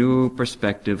from my new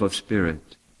perspective of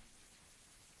Spirit.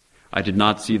 I did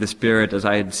not see the Spirit as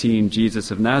I had seen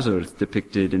Jesus of Nazareth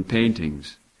depicted in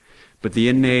paintings, but the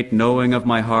innate knowing of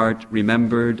my heart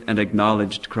remembered and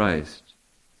acknowledged Christ.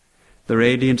 The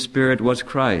radiant Spirit was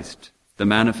Christ, the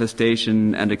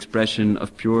manifestation and expression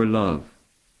of pure love.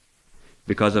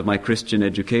 Because of my Christian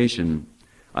education,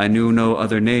 I knew no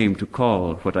other name to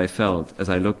call what I felt as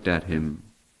I looked at him.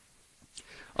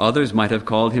 Others might have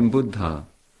called him Buddha,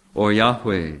 or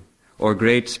Yahweh, or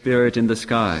Great Spirit in the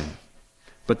sky,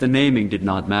 but the naming did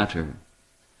not matter.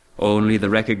 Only the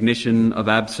recognition of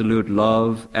absolute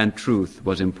love and truth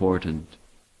was important.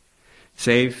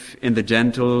 Safe in the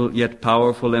gentle yet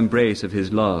powerful embrace of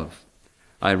his love,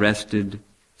 I rested,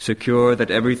 secure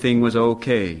that everything was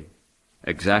okay,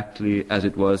 exactly as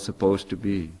it was supposed to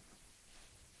be.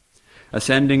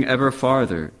 Ascending ever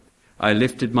farther, I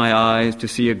lifted my eyes to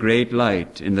see a great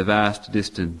light in the vast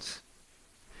distance.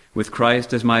 With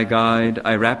Christ as my guide,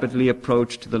 I rapidly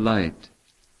approached the light.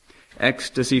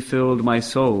 Ecstasy filled my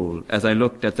soul as I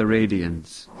looked at the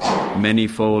radiance,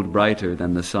 many-fold brighter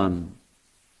than the sun.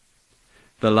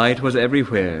 The light was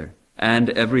everywhere and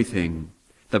everything,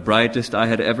 the brightest I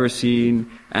had ever seen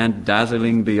and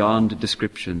dazzling beyond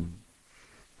description.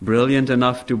 Brilliant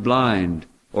enough to blind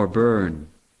or burn,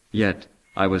 yet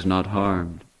I was not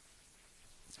harmed.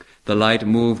 The light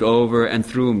moved over and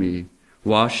through me,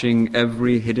 washing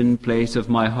every hidden place of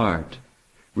my heart,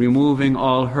 removing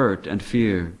all hurt and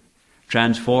fear,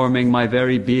 transforming my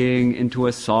very being into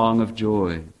a song of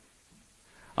joy.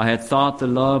 I had thought the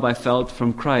love I felt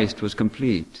from Christ was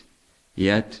complete,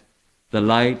 yet the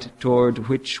light toward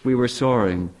which we were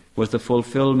soaring was the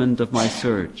fulfillment of my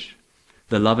search,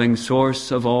 the loving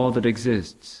source of all that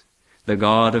exists, the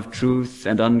God of truth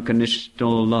and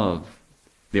unconditional love,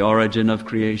 the origin of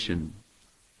creation.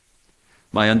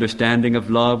 My understanding of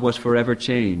love was forever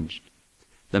changed.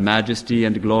 The majesty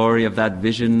and glory of that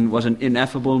vision was an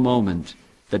ineffable moment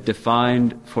that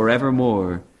defined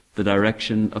forevermore the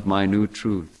direction of my new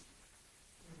truth.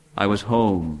 I was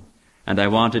home, and I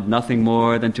wanted nothing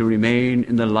more than to remain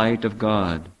in the light of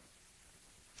God.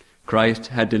 Christ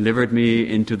had delivered me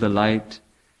into the light,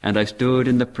 and I stood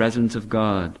in the presence of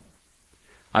God.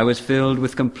 I was filled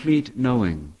with complete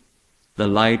knowing. The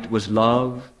light was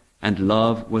love, and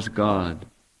love was God.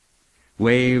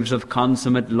 Waves of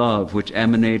consummate love which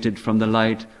emanated from the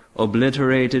light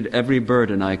obliterated every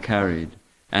burden I carried,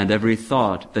 and every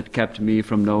thought that kept me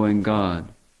from knowing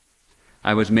God.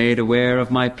 I was made aware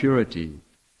of my purity.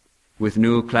 With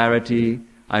new clarity,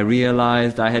 I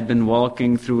realized I had been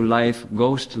walking through life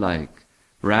ghost-like,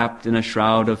 wrapped in a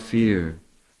shroud of fear,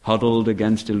 huddled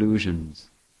against illusions.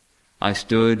 I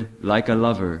stood like a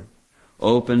lover,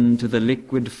 open to the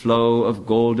liquid flow of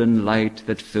golden light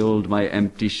that filled my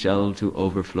empty shell to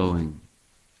overflowing.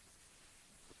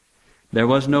 There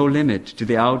was no limit to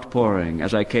the outpouring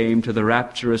as I came to the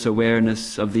rapturous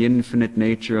awareness of the infinite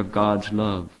nature of God's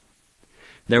love.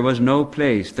 There was no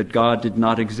place that God did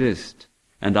not exist,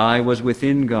 and I was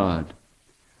within God.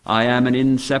 I am an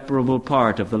inseparable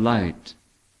part of the light.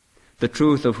 The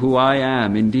truth of who I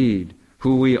am, indeed,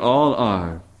 who we all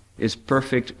are, is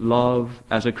perfect love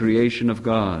as a creation of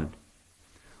God.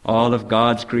 All of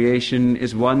God's creation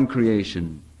is one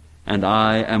creation, and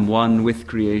I am one with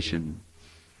creation.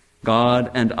 God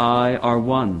and I are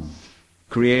one,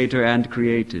 creator and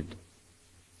created.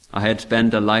 I had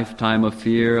spent a lifetime of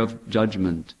fear of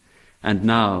judgment, and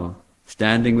now,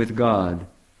 standing with God,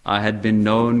 I had been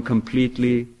known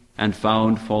completely and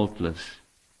found faultless.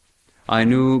 I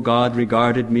knew God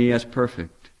regarded me as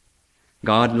perfect.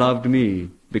 God loved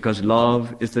me because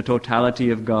love is the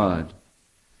totality of God.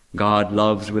 God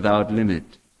loves without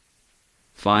limit.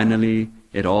 Finally,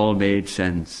 it all made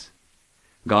sense.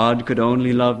 God could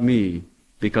only love me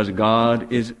because God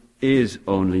is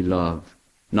only love,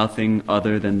 nothing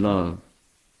other than love.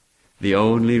 The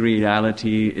only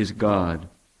reality is God.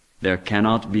 There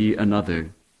cannot be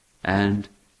another, and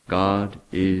God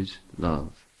is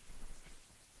love.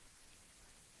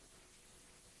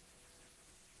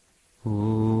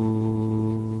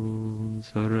 Om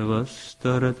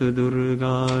sarvastaratu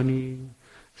durgani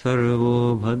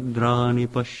sarvo bhadrani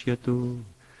pashyatu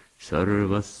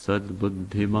sarvasad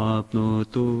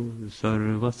buddhimapnotu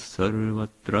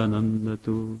sarvasarvatra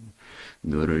nandatu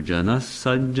durjanas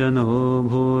sajjano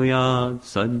bhuyat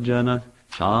sajjana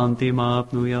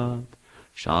shantimapnuyat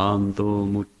shanto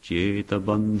muchyeta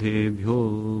bandhebhyo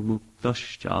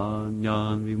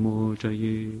muktaschanyan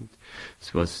vimochayet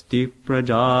swasti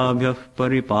prajabhyah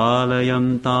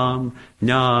paripalayantam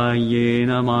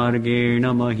nyayena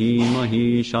margena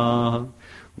mahimahishaah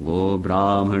go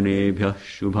brahmanebhyah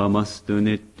shubhamastu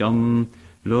nityam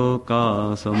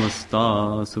loka samasta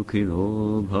sukhino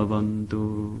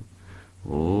bhavantu.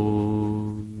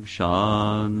 Om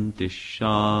Shanti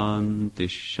Shanti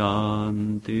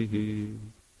Shanti.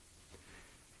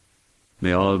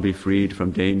 May all be freed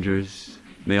from dangers.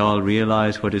 May all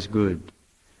realize what is good.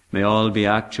 May all be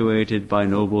actuated by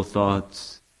noble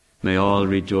thoughts. May all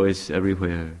rejoice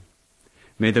everywhere.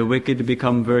 May the wicked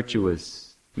become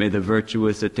virtuous. May the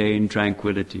virtuous attain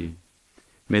tranquility.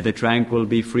 May the tranquil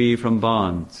be free from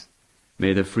bonds.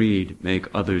 May the freed make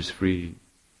others free.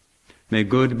 May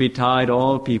good betide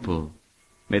all people.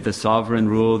 May the sovereign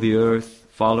rule the earth,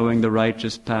 following the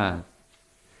righteous path.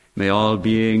 May all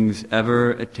beings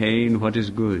ever attain what is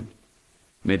good.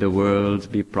 May the worlds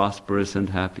be prosperous and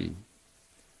happy.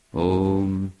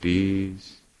 Om,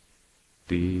 peace,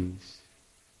 peace,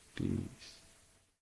 peace.